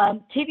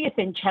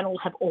 TVSN channel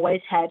have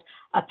always had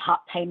a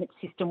part payment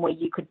system where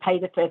you could pay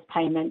the first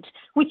payment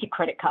with your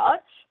credit card,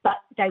 but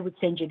they would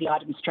send you the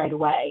item straight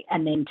away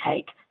and then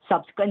take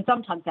subsequent. And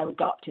sometimes they would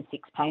go up to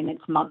 6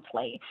 payments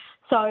monthly.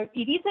 So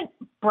it isn't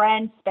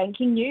brand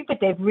spanking new, but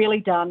they've really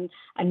done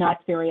a nice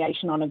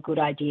variation on a good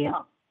idea.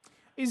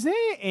 Is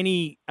there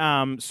any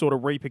sort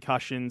of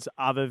repercussions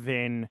other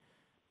than,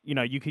 you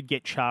know, you could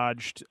get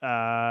charged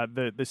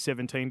the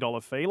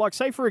 $17 fee? Like,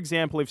 say, for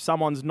example, if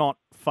someone's not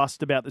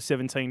fussed about the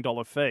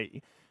 $17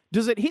 fee,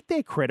 does it hit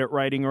their credit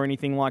rating or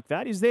anything like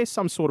that? Is there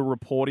some sort of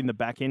report in the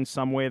back end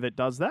somewhere that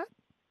does that?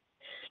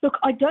 Look,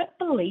 I don't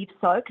believe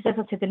so, because as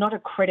I said, they're not a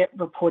credit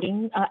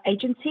reporting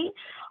agency.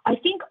 I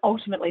think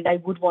ultimately they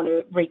would want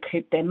to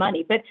recoup their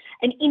money. But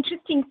an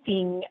interesting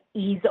thing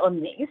is on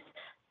this,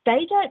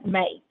 they don't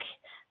make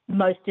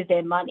most of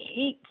their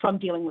money from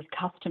dealing with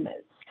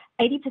customers.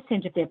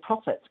 80% of their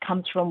profits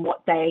comes from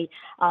what they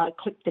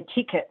clip the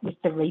ticket with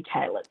the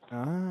retailers.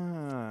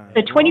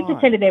 So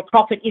 20% of their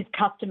profit is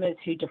customers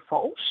who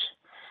default.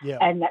 Yeah.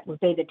 And that would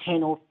be the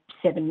 $10 or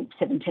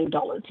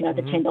 $17, you know,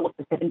 the $10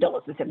 to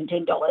 $7 to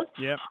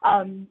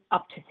 $17,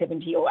 up to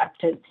 $70 or up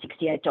to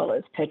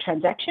 $68 per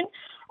transaction.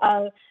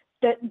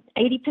 That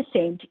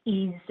 80%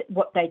 is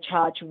what they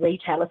charge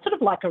retailers, sort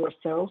of like a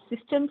referral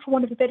system, for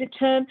want of a better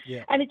term.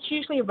 Yeah. And it's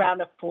usually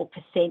around a 4%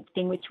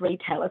 thing with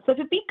retailers. So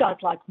for big guys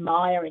like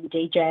Myer and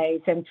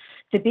DJs and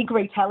the big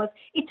retailers,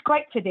 it's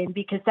great for them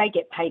because they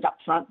get paid up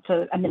front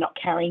and they're not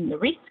carrying the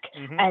risk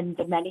and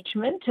the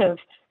management of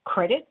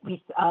credit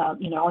with,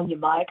 you know, on your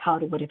Myer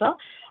card or whatever.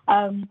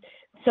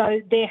 So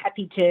they're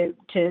happy to,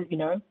 you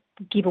know,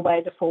 give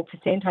away the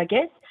 4%, I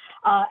guess.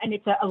 And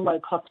it's a low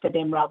cost for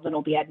them rather than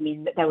all the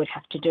admin that they would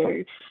have to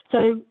do.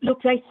 So,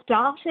 look, they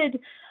started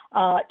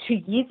 2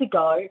 years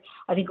ago,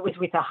 I think it was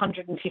with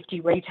 150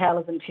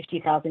 retailers and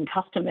 50,000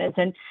 customers.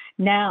 And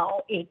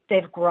now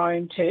they've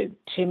grown to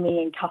 2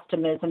 million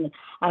customers and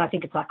I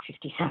think it's like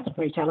 50,000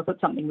 retailers. It's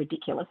something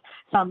ridiculous,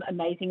 some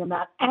amazing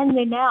amount. And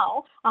they're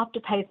now,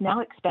 Afterpay is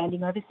now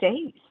expanding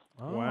overseas.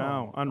 Oh.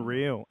 Wow,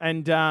 unreal.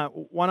 And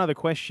one other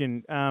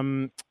question.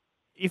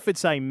 If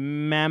it's a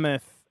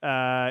mammoth...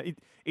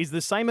 is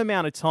the same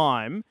amount of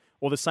time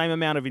or the same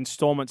amount of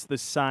installments the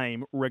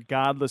same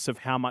regardless of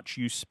how much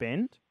you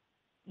spend?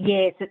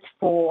 Yes, it's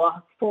four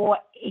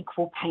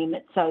equal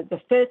payments. So the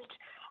first,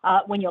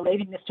 when you're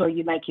leaving the store,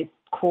 you make your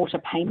quarter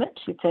payment,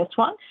 your first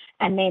one,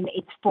 and then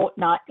it's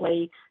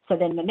fortnightly. So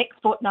then the next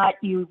fortnight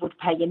you would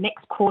pay your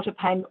next quarter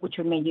payment, which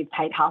would mean you've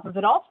paid half of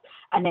it off,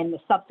 and then the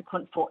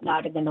subsequent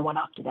fortnight, and then the one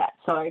after that.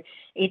 So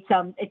it's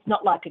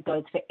not like it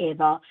goes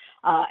forever,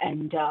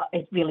 and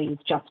it really is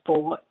just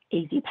for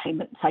easy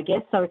payments, I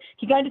guess. So if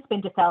you're going to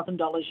spend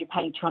 $1,000, you're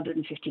paying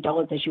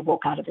 $250 as you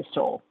walk out of the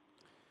store.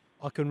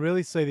 I can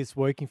really see this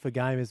working for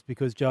gamers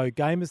because, Joe,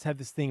 gamers have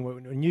this thing where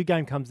when a new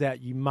game comes out,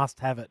 you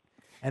must have it.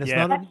 And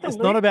it's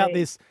not about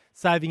this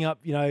saving up,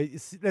 you know,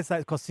 let's say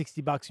it costs $60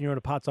 and you're on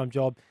a part-time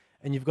job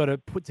and you've got to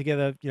put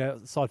together, you know,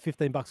 aside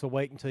 $15 a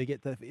week until you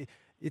get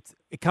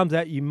it comes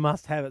out, you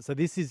must have it. So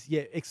this is,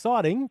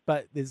 exciting,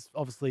 but there's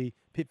obviously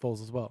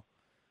pitfalls as well.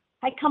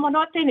 Hey, come on,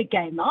 I've been a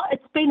gamer.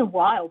 It's been a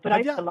while, but I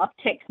used to love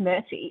Tex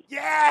Murphy.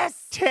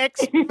 Yes!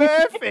 Tex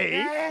Murphy!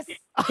 Yes!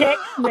 Tex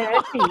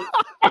Murphy.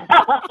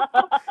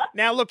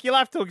 Now, look, you'll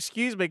have to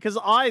excuse me because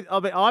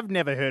I've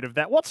never heard of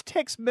that. What's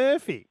Tex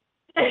Murphy?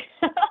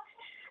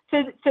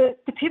 So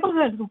the people who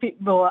are a little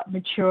bit more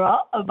mature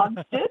amongst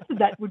us,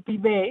 that would be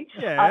me.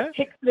 Yeah.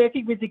 Tex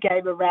Murphy was a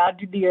game around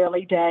in the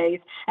early days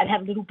and had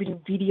a little bit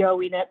of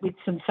video in it with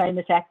some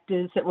famous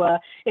actors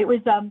he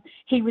was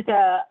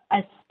a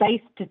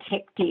space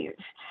detective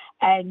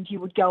and you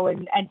would go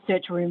and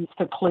search rooms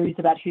for clues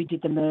about who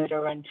did the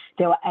murder and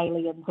there were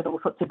aliens and all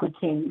sorts of good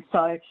things. So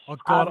I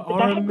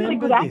they had really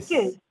good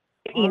actors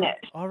in it.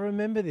 I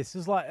remember this. It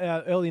was like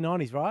early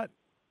 90s, right?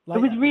 It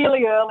was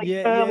really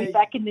early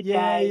back in the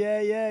day.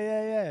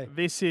 Yeah.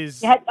 This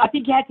is... I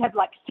think you had to have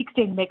like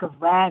 16 meg of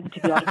RAM to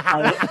be able to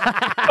play it.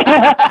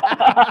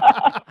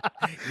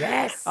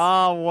 Yes.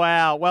 Oh,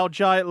 wow. Well,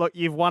 Joe, look,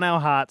 you've won our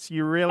hearts.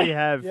 You really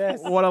have. Yes.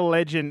 What a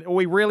legend.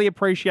 We really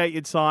appreciate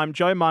your time.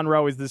 Joe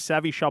Munro is the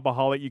Savvy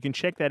Shopaholic. You can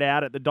check that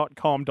out at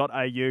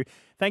the.com.au.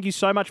 Thank you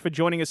so much for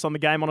joining us on the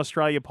Game on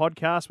Australia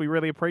podcast. We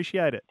really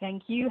appreciate it.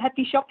 Thank you.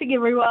 Happy shopping,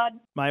 everyone.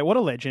 Mate, what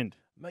a legend.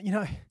 You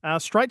know,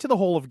 straight to the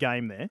Hall of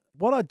Game there.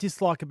 What I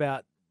dislike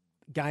about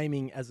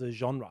gaming as a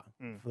genre,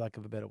 for lack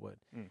of a better word,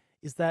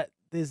 is that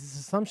there's this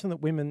assumption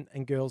that women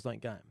and girls don't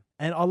game.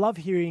 And I love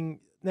hearing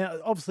now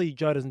obviously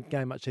Jo doesn't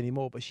game much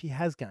anymore, but she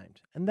has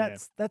gamed, and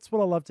that's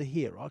what I love to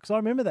hear, right? Because I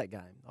remember that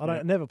game.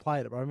 I never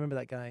played it, but I remember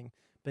that game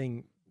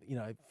being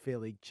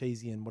fairly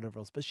cheesy and whatever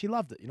else. But she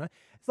loved it.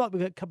 It's like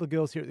we've got a couple of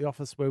girls here at the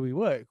office where we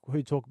work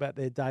who talk about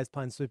their days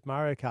playing Super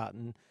Mario Kart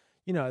and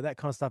that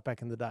kind of stuff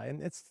back in the day,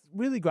 and it's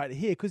really great to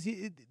hear because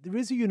there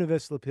is a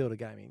universal appeal to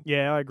gaming.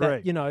 Yeah, I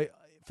agree. That,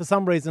 for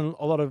some reason,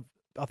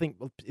 I think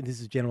this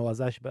is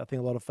generalization, but I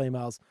think a lot of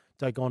females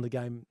don't go on to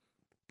game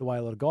the way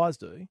a lot of guys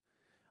do.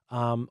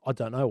 I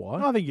don't know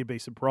why. I think you'd be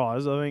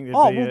surprised. I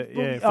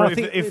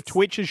think if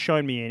Twitch has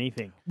shown me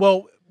anything.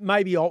 Well,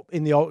 maybe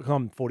in the old,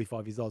 I'm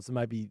 45 years old, so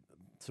maybe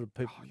sort of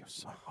people, you're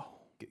so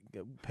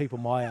old. People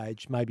my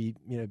age, maybe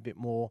a bit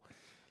more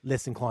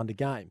less inclined to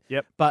game.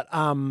 Yep. But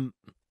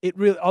it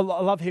really, I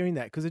love hearing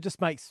that because it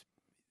just makes.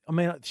 I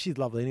mean, she's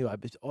lovely anyway,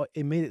 but I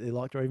immediately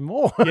liked her even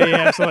more. Yeah,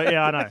 absolutely.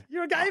 Yeah, I know.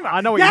 You're a gamer.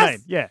 I know what you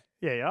mean.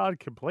 Yeah, I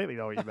completely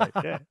know what you mean.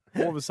 Yeah.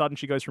 All of a sudden,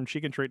 she goes from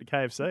chicken treat to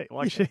KFC.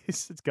 Like,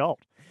 it's gold.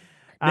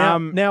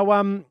 Now,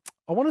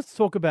 I wanted to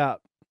talk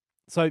about.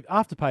 So,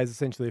 Afterpay is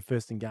essentially a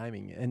first in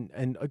gaming,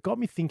 and it got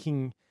me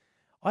thinking.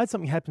 I had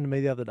something happen to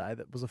me the other day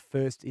that was a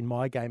first in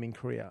my gaming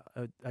career,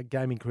 a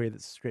gaming career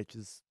that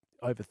stretches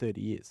over 30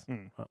 years.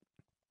 Right.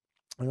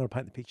 I'm going to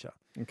paint the picture.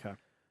 Okay.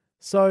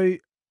 So,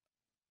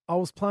 I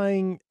was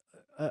playing.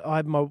 I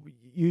had my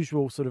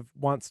usual sort of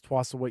once,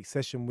 twice a week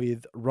session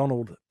with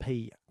Ronald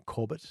P.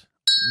 Corbett,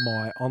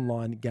 my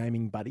online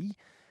gaming buddy,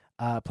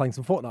 playing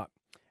some Fortnite.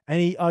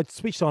 And I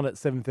switched on at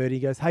 7:30. He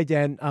goes, "Hey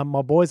Dan,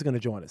 my boys are going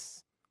to join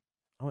us."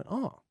 I went,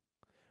 "Oh,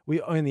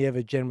 we only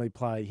ever generally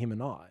play him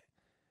and I."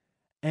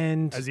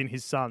 And as in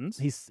his sons,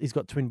 he's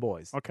got twin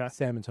boys. Okay,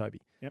 Sam and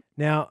Toby. Yep.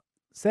 Now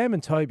Sam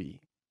and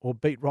Toby, or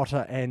Beat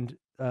Rotter and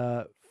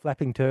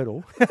Flapping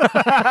Turtle,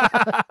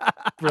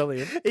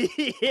 brilliant.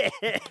 Yes.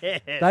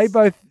 They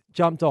both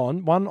jumped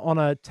on, one on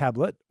a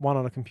tablet, one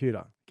on a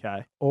computer.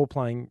 Okay, all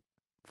playing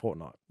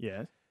Fortnite.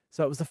 Yeah.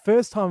 So it was the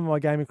first time in my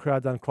gaming career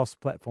I'd done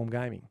cross-platform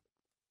gaming.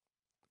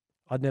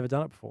 I'd never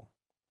done it before.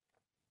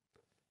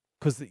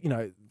 Because,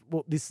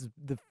 this is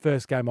the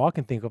first game I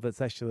can think of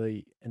that's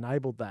actually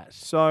enabled that.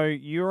 So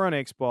you're on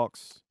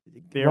Xbox,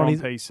 they're on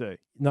PC.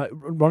 No,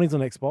 Ronnie's on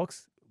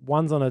Xbox.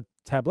 One's on a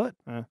tablet,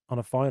 on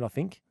a phone, I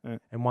think,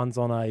 and one's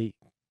on a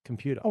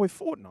computer. Oh, with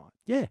Fortnite?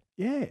 Yeah.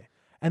 Yeah.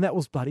 And that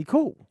was bloody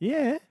cool.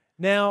 Yeah.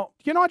 Now,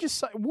 can I just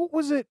say, what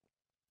was it?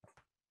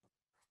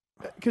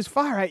 Because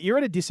far out, you're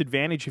at a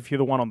disadvantage if you're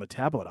the one on the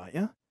tablet, aren't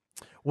you?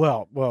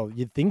 Well,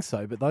 you'd think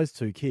so, but those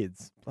two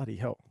kids, bloody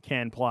hell,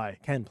 can play,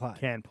 and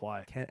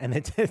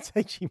they're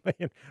teaching me.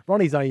 And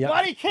Ronnie's only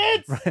bloody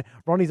kids.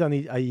 Ronnie's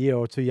only a year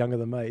or two younger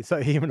than me,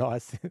 so him and I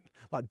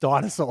like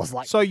dinosaurs.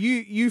 Like, so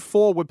you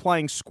four were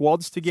playing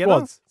squads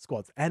together.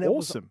 Squads, and it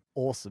was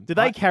awesome. Did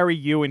they carry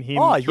you and him?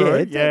 Oh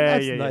through? Yeah,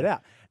 no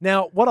doubt.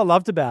 Now, what I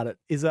loved about it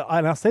is that,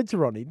 and I said to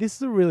Ronnie, this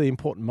is a really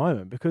important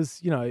moment because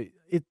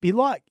it'd be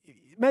like,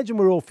 imagine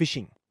we're all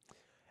fishing.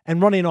 And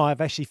Ronnie and I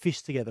have actually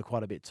fished together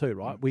quite a bit too,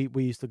 right?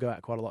 We used to go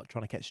out quite a lot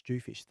trying to catch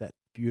jewfish, that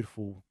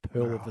beautiful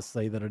pearl of the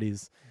sea that it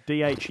is.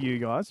 DHU,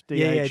 guys. DHU.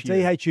 Yeah,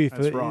 DHU.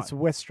 That's right. It's a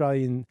West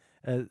Australian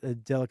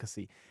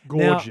delicacy.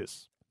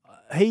 Gorgeous.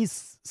 Now,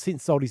 he's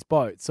since sold his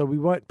boat, so we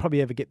won't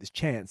probably ever get this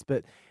chance.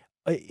 But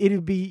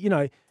it'd be,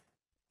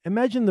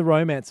 imagine the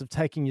romance of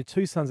taking your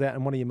two sons out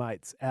and one of your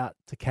mates out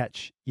to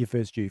catch your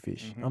first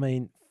jewfish. I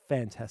mean,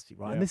 fantastic,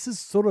 right? Yep. And this is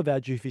sort of our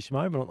jewfish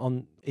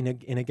moment in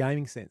a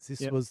gaming sense.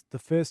 This was the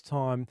first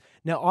time.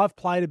 Now, I've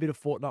played a bit of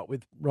Fortnite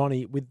with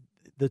Ronnie, with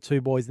the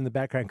two boys in the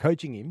background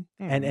coaching him,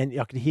 and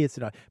I could hear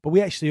today. But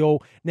we actually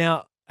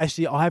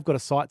I have got a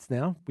sights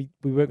now. We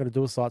weren't going to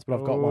do a sights, but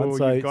I've got one.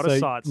 So, you've got a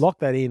sights. Lock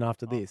that in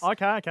after this.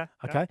 Okay.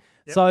 Okay.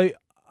 Yep. So,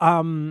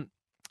 and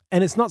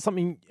it's not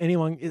something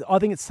I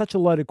think it's such a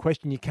loaded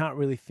question you can't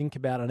really think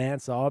about an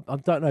answer. I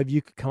don't know if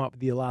you could come up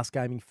with your last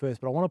gaming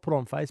first, but I want to put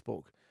on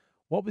Facebook.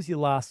 What was your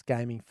last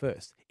gaming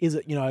first? Is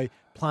it,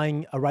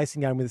 playing a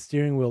racing game with a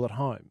steering wheel at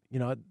home?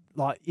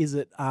 Is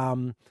it,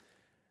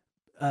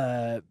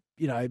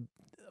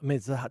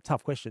 it's a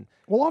tough question.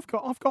 Well, I've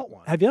got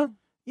one. Have you?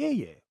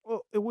 Yeah.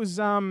 Well, it was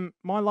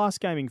my last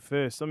gaming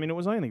first. I mean, it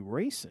was only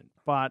recent,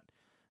 but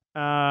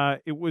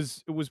it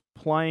was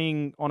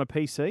playing on a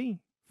PC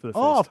for the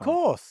first time. Oh, of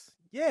course.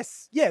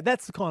 Yes. Yeah,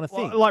 that's the kind of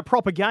thing. Like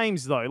proper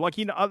games, though. Like,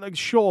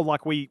 sure,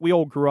 like we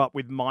all grew up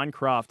with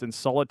Minecraft and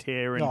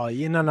Solitaire.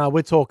 And, no,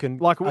 we're talking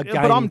like, but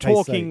I'm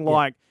talking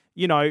PC.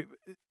 like,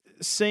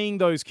 seeing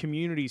those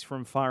communities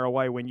from far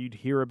away when you'd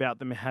hear about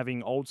them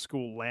having old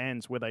school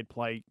LANs where they'd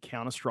play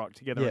Counter-Strike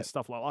together and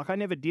stuff like I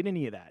never did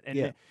any of that.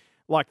 And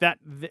like that,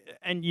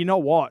 and you know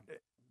what?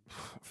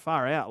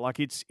 Far out. Like,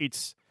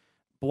 it's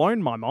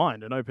blown my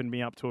mind and opened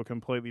me up to a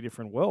completely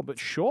different world. But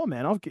sure,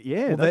 man,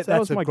 that that's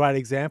was a great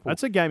example.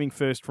 That's a gaming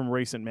first from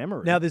recent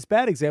memory. Now, there's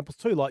bad examples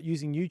too, like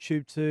using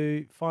YouTube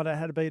to find out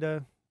how to beat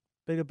a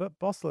beat a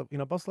boss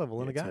level, boss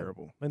level in a game.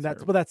 Terrible. And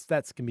that's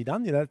can be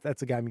done.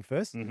 That's a gaming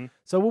first. Mm-hmm.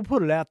 So we'll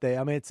put it out there.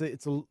 I mean, it's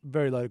a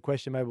very loaded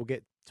question. Maybe we'll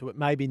get to it.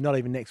 Maybe not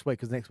even next week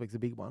because next week's a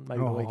big one.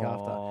 Maybe the week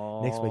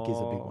after. Next week is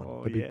a big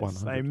one. The big one.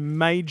 A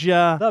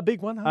major the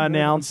big one.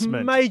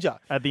 announcement. Major.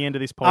 At the end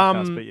of this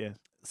podcast, but yeah.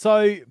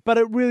 So, but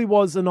it really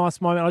was a nice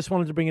moment. I just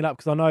wanted to bring it up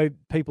because I know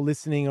people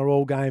listening are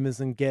all gamers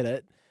and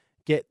get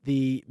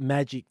the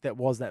magic that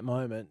was that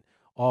moment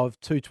of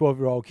two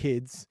 12-year-old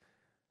kids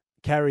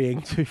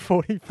carrying two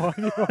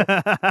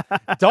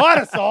 45-year-old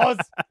dinosaurs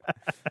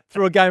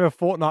through a game of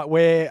Fortnite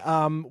where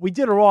we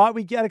did all right.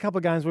 We had a couple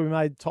of games where we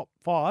made top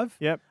 5.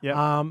 Yep.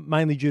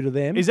 Mainly due to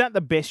them. Is that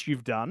the best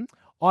you've done?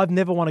 I've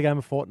never won a game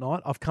of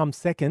Fortnite. I've come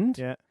second.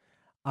 Yeah.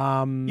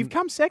 You've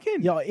come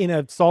second? Yeah, in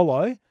a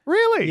solo.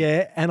 Really?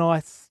 Yeah, and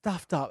I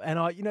stuffed up. And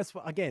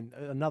again,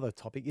 another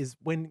topic is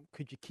when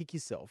could you kick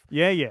yourself?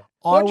 Yeah.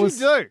 What'd you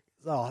do?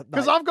 Oh,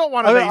 because I've got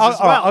one of these as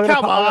well.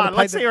 Come on,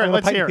 let's hear it.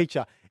 Let's hear it.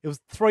 Picture. It was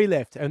 3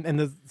 left, and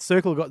the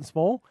circle had gotten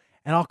small,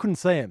 and I couldn't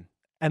see him.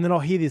 And then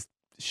I hear this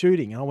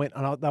shooting, and I went,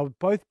 they were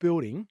both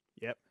building.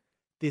 Yep.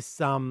 This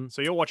So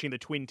you're watching the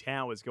twin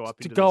towers go up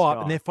to into go the up,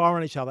 sky. and they're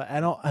firing each other.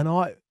 And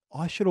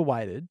I should have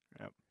waited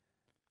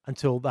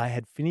until they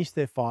had finished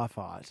their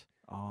firefight.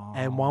 Oh.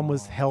 And one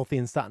was healthy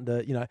and starting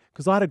to,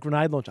 because I had a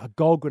grenade launcher, a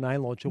gold grenade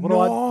launcher. What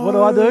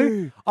do I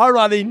do? I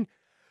run in,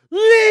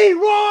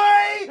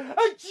 Leroy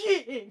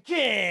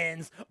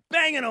Jenkins,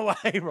 banging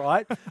away,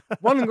 right?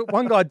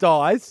 One guy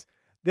dies,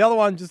 the other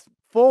one just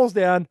falls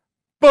down,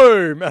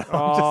 boom. And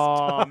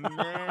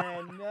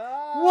man,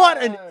 no.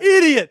 What an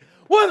idiot.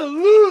 What a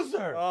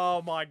loser.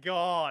 Oh, my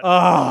God.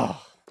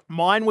 Oh.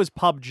 Mine was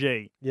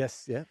PUBG.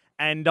 Yes, yeah.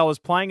 And I was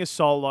playing a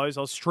solos.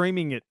 I was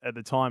streaming it at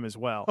the time as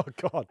well.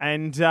 Oh, God.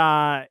 And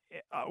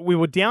we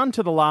were down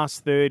to the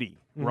last 30,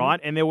 right?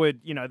 And there were,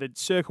 the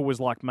circle was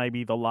like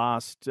maybe the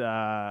last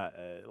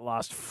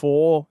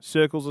 4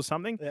 circles or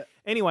something. Yeah.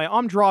 Anyway,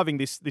 I'm driving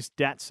this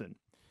Datsun,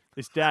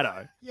 this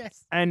Datto.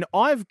 Yes. And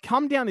I've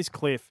come down this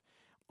cliff.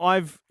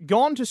 I've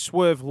gone to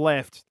swerve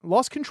left,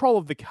 lost control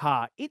of the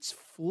car. It's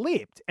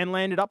flipped and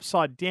landed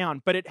upside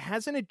down, but it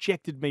hasn't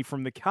ejected me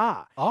from the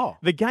car. Oh.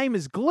 The game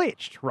is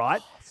glitched,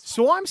 right?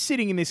 So I'm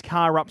sitting in this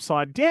car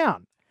upside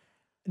down.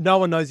 No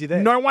one knows you're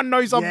there. No one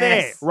knows I'm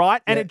there,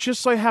 right? And Yeah. it just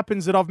so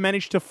happens that I've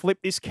managed to flip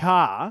this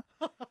car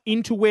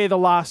into where the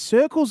last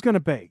circle's going to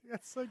be.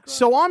 That's so great.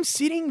 So I'm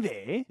sitting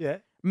there. Yeah.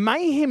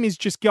 Mayhem is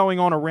just going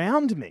on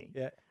around me,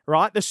 Yeah.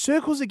 right? The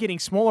circles are getting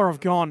smaller. I've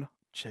gone,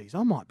 geez,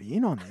 I might be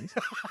in on this.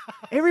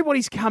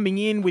 Everybody's coming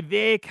in with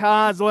their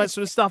cars, all that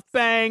sort of stuff,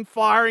 bang,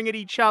 firing at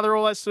each other,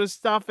 all that sort of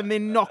stuff, and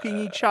then knocking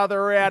each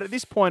other out. At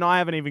this point, I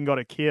haven't even got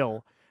a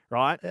kill,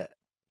 right? Yeah.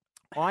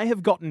 I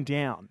have gotten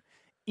down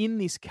in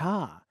this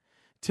car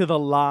to the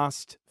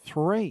last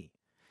 3,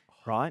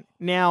 right?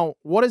 Now,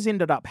 what has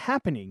ended up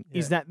happening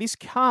is that this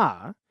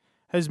car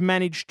has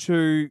managed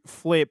to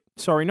flip,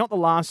 sorry, not the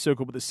last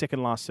circle, but the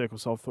second last circle.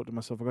 So I thought to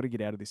myself, I've got to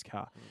get out of this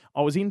car.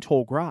 I was in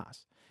tall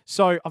grass.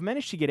 So I've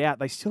managed to get out.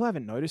 They still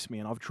haven't noticed me,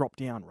 and I've dropped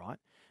down, right?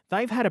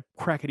 They've had a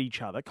crack at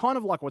each other, kind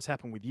of like what's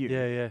happened with you.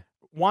 Yeah.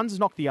 One's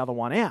knocked the other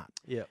one out.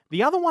 Yeah.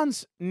 The other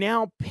one's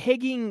now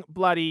pegging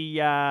bloody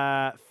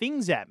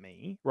things at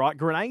me, right?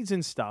 Grenades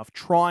and stuff,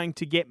 trying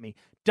to get me.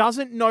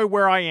 Doesn't know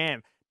where I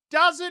am.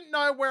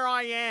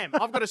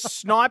 I've got a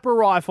sniper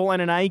rifle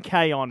and an AK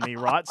on me,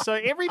 right? So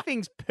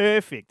everything's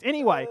perfect.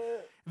 Anyway,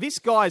 this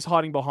guy's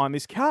hiding behind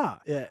this car.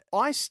 Yeah.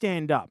 I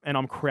stand up and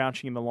I'm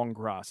crouching in the long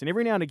grass. And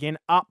every now and again,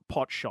 up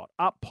pot shot.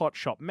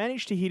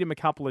 Managed to hit him a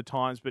couple of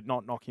times, but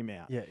not knock him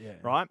out. Yeah.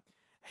 Right?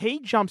 He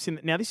jumps in.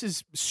 Now, this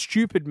is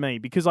stupid me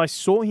because I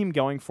saw him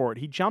going for it.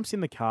 He jumps in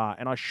the car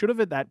and I should have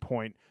at that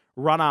point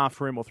run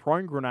after him or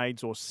thrown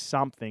grenades or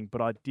something,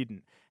 but I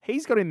didn't.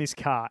 He's got in this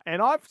car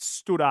and I've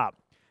stood up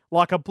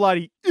like a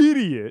bloody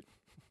idiot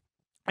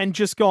and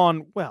just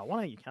gone, well,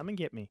 why don't you come and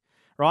get me?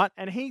 Right?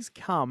 And he's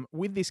come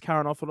with this car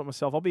and I thought to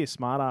myself, I'll be a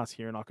smart ass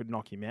here and I could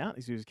knock him out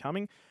as he was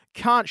coming.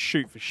 Can't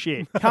shoot for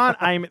shit. Can't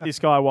aim at this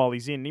guy while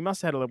he's in. He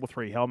must have had a level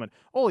 3 helmet.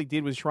 All he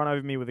did was run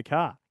over me with a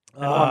car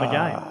and won the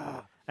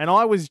game. And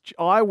I was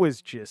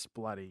just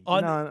bloody.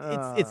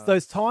 It's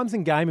those times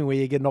in gaming where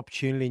you get an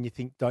opportunity and you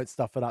think, don't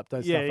stuff it up,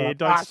 don't stuff it up.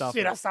 Don't stuff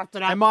it. I stuffed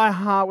it up. And my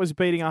heart was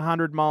beating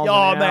 100 miles an Oh,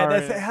 hour. man,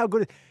 that's how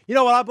good. You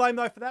know what I blame,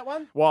 though, for that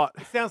one? What?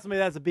 It sounds to me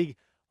that's a big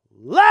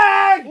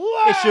lag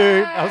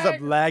issue. That was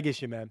a lag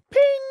issue, man.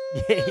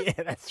 Ping!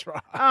 Yeah, that's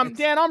right.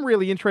 Dan, I'm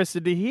really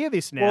interested to hear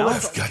this now.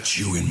 I've got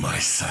you in my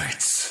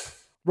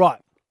sights. Right.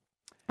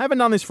 I haven't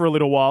done this for a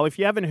little while. If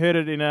you haven't heard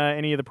it in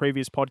any of the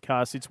previous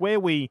podcasts, it's where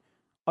we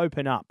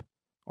open up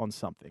on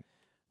something.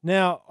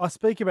 Now, I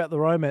speak about the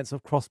romance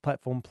of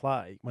cross-platform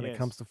play when it Yes.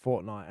 comes to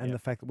Fortnite and the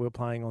fact that we're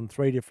playing on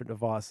 3 different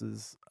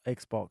devices,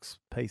 Xbox,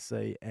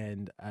 PC,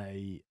 and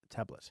a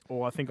tablet.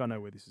 Oh, I think I know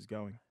where this is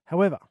going.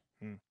 However,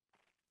 Mm.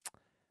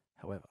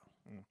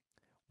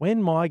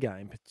 when my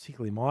game,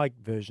 particularly my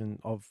version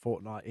of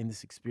Fortnite in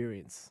this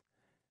experience,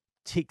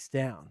 ticks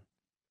down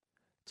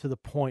to the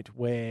point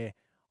where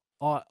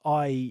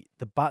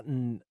the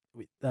button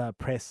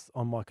press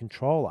on my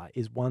controller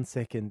is 1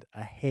 second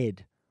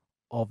ahead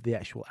of the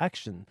actual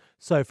action.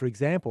 So, for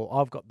example,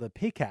 I've got the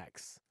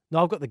pickaxe.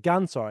 No, I've got the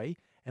gun, sorry,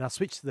 and I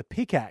switched to the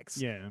pickaxe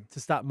to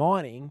start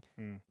mining,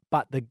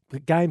 but the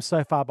game's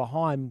so far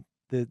behind,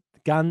 the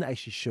gun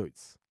actually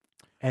shoots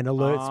and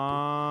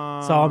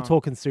alerts. So I'm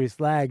talking serious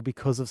lag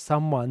because of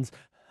someone's...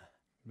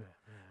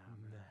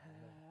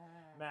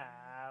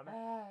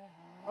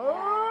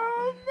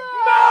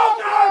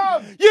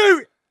 Malcolm!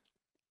 You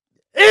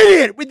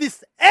idiot with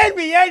this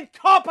NBN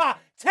copper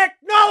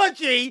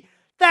technology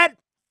that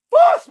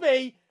forced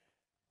me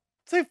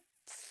to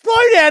slow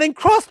down in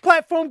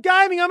cross-platform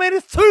gaming. I mean,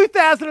 it's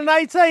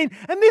 2018,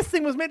 and this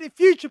thing was meant to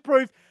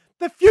future-proof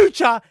the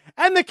future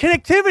and the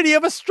connectivity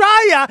of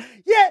Australia,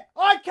 yet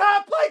I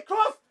can't play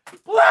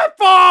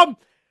cross-platform!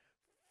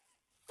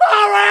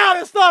 Far out,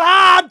 it's not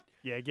hard!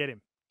 Yeah, get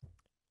him.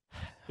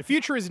 The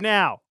future is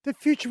now. The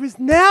future is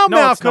now, No,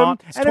 Malcolm. it's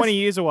not. It's And 20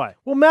 years away.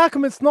 Well,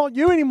 Malcolm, it's not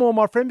you anymore,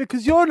 my friend,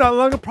 because you're no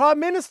longer Prime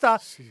Minister.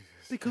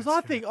 Because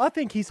I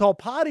think his whole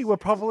party were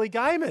probably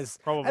gamers.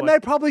 Probably. And they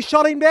probably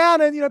shot him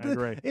down and,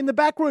 Agree. in the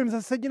back rooms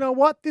and said, you know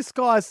what, this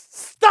guy's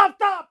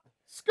stuffed up.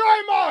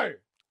 ScoMo!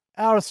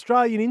 Our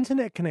Australian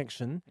internet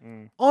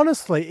connection,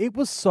 honestly, it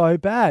was so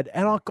bad.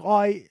 And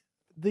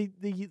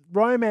the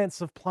romance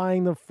of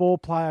playing the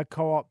 4-player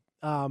co-op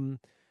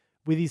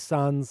with his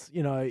sons,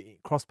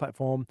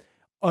 cross-platform,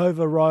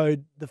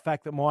 overrode the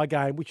fact that my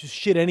game, which was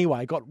shit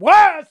anyway, got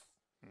worse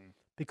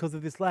because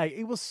of this lag.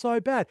 It was so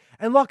bad.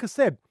 And like I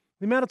said,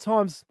 the amount of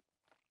times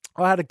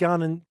I had a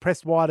gun and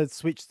pressed Y to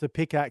switch to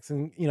pickaxe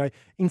and,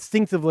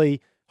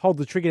 instinctively hold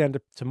the trigger down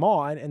to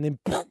mine and then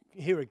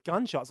hear a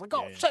gunshot. It's like,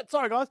 shit,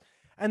 sorry, guys.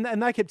 And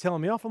they kept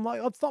telling me off. I'm like,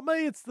 oh, it's not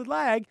me, it's the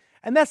lag.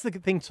 And that's the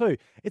thing too.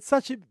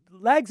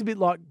 Lag's a bit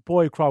like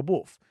Boy Who Cried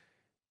Wolf.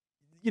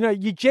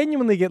 You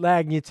genuinely get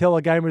lag and you tell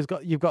a gamer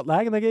you've got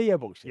lag and they go, yeah,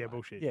 bullshit. Yeah, mate.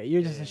 bullshit. Yeah,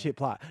 you're just a shit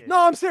player. Yeah.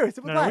 No, I'm serious.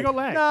 It was No, lag. we got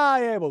lag. Nah,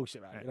 yeah,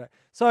 bullshit, mate. Right.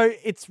 So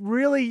it's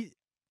really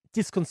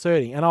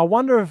disconcerting. And I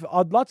wonder if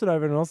I'd like to know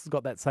if anyone else has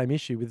got that same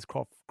issue with this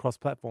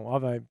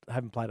cross-platform. I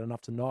haven't played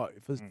enough to know.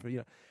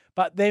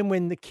 But then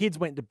when the kids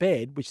went to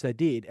bed, which they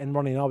did, and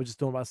Ronnie and I were just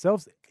doing it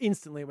ourselves,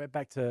 instantly went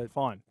back to...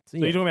 Fine. So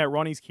yeah. you're talking about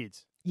Ronnie's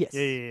kids? Yes.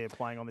 Yeah,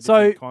 playing on the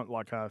So-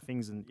 different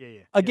things and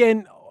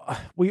Again,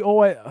 we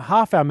always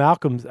half our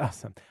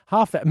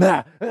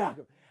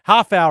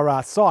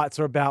sites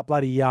are about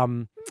bloody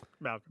Malcolm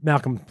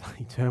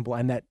bloody Turnbull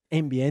and that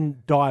NBN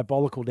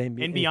diabolical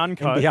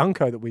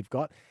NBNco that we've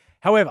got.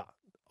 However,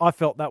 I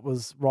felt that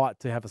was right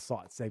to have a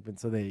site segment,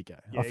 so there you go.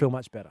 Yeah. I feel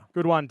much better.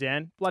 Good one,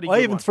 Dan. Bloody I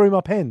good even one. threw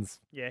my pens.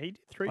 Yeah, he did.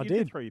 I You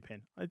did. throw your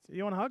pen.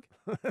 You want a hug?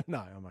 No,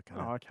 I'm okay.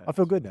 Oh, okay. I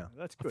feel good now.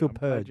 That's good. I feel I'm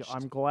glad purged.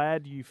 I'm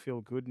glad you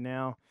feel good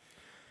now.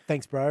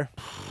 Thanks, bro.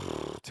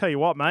 Tell you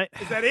what, mate.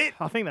 Is that it?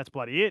 I think that's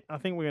bloody it. I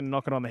think we're going to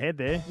knock it on the head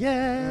there.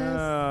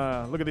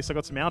 Yes. Look at this. I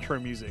got some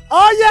outro music.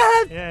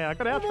 Oh, yeah. Yeah, I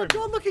got Oh, outro my music.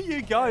 God, look at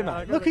you go, I mate.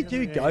 got Look it. at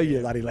you Yeah, go, yeah. you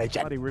bloody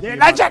legend. Bloody Yeah, rip you.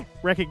 legend.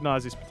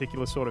 Recognise this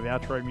particular sort of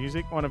outro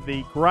music. One of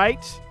the great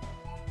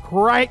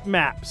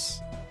maps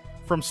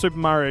from Super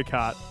Mario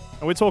Kart.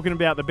 And we're talking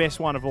about the best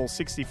one of all,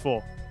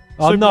 64.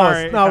 Oh, Super no,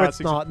 Mario Kart it's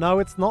 64. not. No,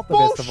 it's not the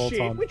best of all Bullshit.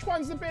 time. Which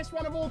one's the best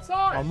one of all Oh,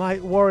 time?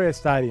 mate, Warrior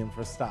Stadium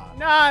for a start.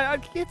 No,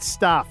 get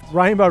stuffed.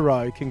 Rainbow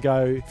Road can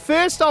go...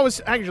 First,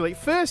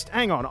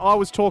 hang on. I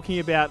was talking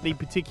about the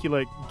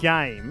particular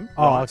game.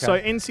 Oh, right? okay. So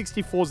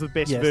N64 is the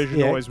best Yes, version,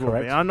 yeah, always will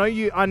correct. be.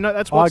 I know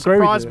that's I what agree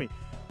with surprised you. me.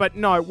 But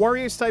no,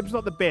 Wario Stadium's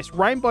not the best.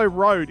 Rainbow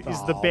Road is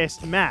the Oh.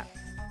 best map.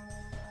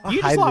 I You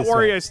just hated like this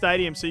Wario map.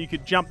 Stadium so you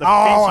could jump the Oh,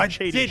 I fence and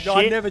cheat did. and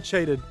I shit. never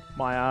cheated.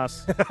 My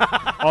ass.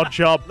 Odd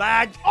job.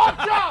 Lagged.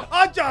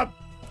 Odd job.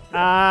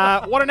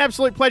 What an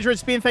absolute pleasure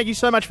it's been. Thank you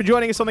so much for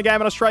joining us on the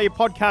Game in Australia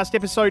podcast,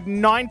 episode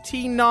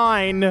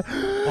 99.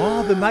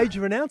 Oh, the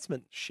major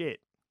announcement. Shit.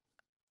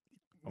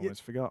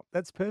 Almost forgot.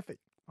 That's perfect.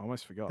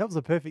 Almost forgot. That was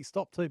a perfect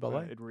stop too, by the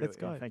way. It really, Let's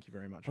go. Thank you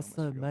very much. What's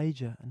the Almost forgot.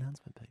 major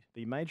announcement, Pete?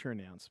 The major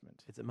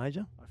announcement. Is it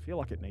major? I feel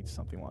like it needs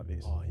something like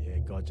this. Oh, yeah,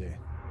 God, yeah.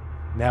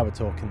 Now we're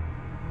talking.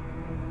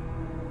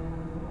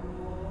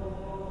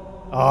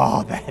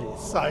 Oh, that is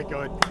so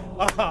good.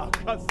 Oh,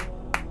 God.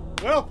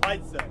 Well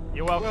played, sir.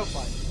 You're welcome. Well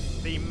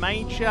played. The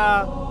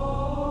major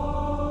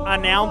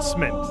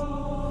announcement.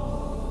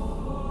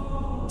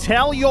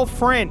 Tell your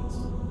friends.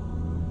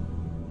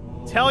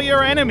 Tell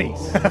your enemies.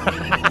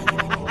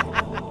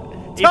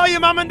 Tell your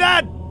mum and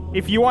dad.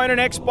 If you own an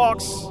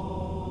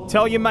Xbox,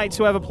 tell your mates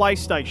who have a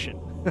PlayStation.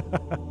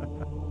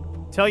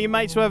 Tell your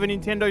mates who have a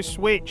Nintendo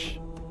Switch.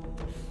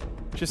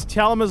 Just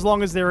tell them as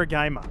long as they're a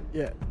gamer.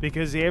 Yeah.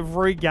 Because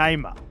every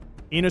gamer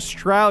in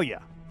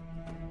Australia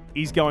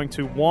is going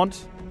to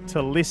want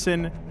to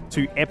listen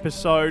to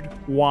episode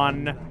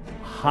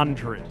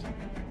 100.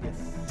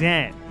 Yes.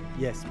 Dan,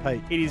 Yes,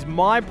 Pete. it is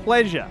my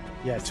pleasure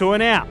Yes. to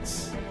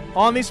announce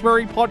on this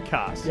very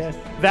podcast Yes.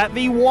 that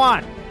the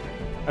one,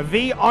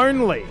 the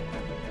only,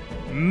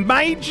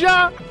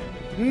 Major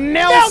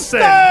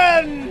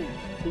Nelson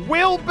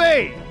will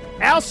be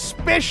our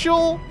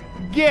special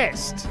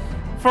guest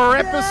for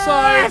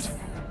episode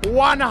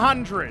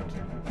 100.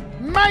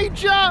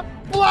 Major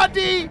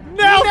Bloody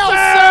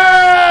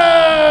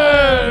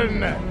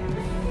Nelson!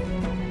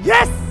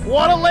 Yes!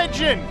 What a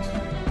legend!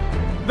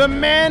 The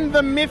man,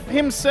 the myth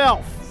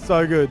himself.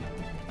 So good.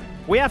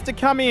 We have to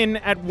come in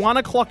at 1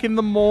 o'clock in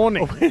the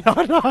morning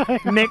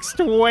next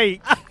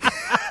week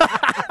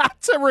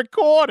to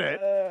record it.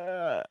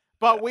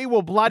 But we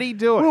will bloody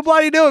do it. We'll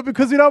bloody do it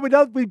because,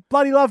 we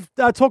bloody love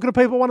talking to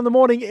people at 1 in the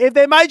morning if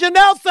they're Major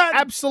Nelson.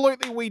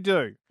 Absolutely we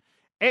do.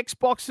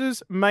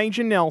 Xbox's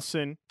Major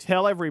Nelson,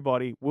 tell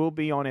everybody, will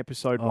be on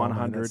episode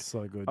 100 that's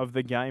so good. of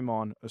the Game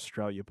On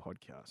Australia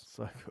podcast.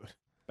 So good.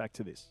 Back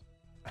to this.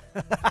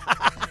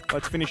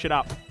 Let's finish it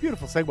up.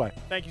 Beautiful segue.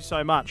 Thank you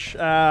so much.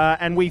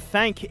 And we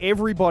thank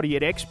everybody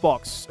at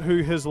Xbox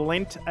who has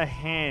lent a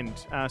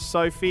hand.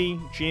 Sophie,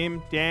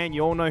 Jim, Dan,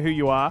 you all know who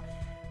you are,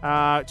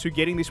 to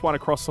getting this one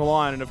across the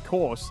line. And, of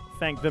course,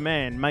 thank the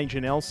man, Major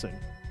Nelson,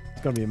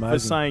 It's going to be for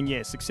amazing. saying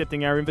yes,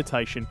 accepting our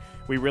invitation.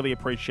 We really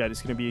appreciate it.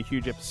 It's going to be a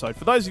huge episode.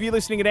 For those of you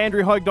listening at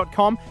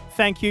andrewhogue.com,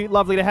 thank you.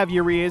 Lovely to have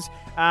your ears.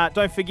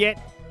 Don't forget,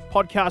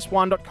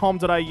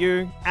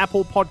 podcast1.com.au,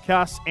 Apple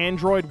Podcasts,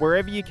 Android,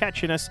 wherever you're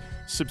catching us.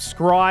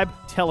 Subscribe.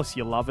 Tell us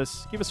you love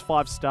us. Give us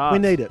 5 stars. We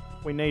need it.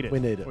 We need it. We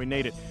need it. We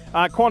need it.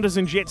 Qantas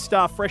and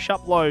Jetstar, fresh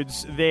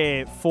uploads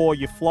there for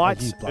your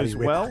flights You bloody as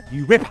ripper. well.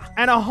 You ripper.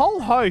 And a whole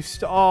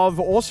host of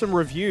awesome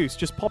reviews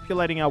just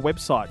populating our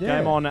website,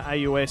 Yeah.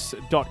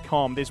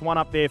 gameonaus.com. There's one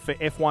up there for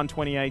F1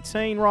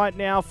 2018 right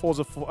now.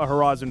 Forza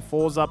Horizon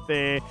 4's up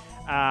there.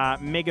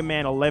 Mega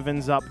Man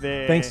 11's up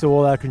there. Thanks to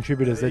all our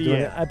contributors. They're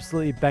doing Yeah. an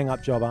absolutely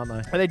bang-up job, aren't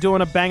they? They're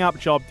doing a bang-up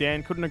job,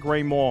 Dan. Couldn't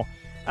agree more.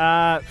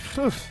 All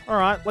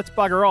right, let's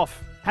bugger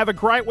off. Have a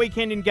great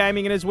weekend in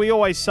gaming, and as we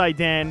always say,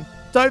 Dan,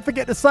 Don't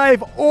forget to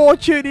save or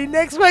tune in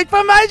next week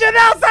for Major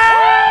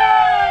Nelson!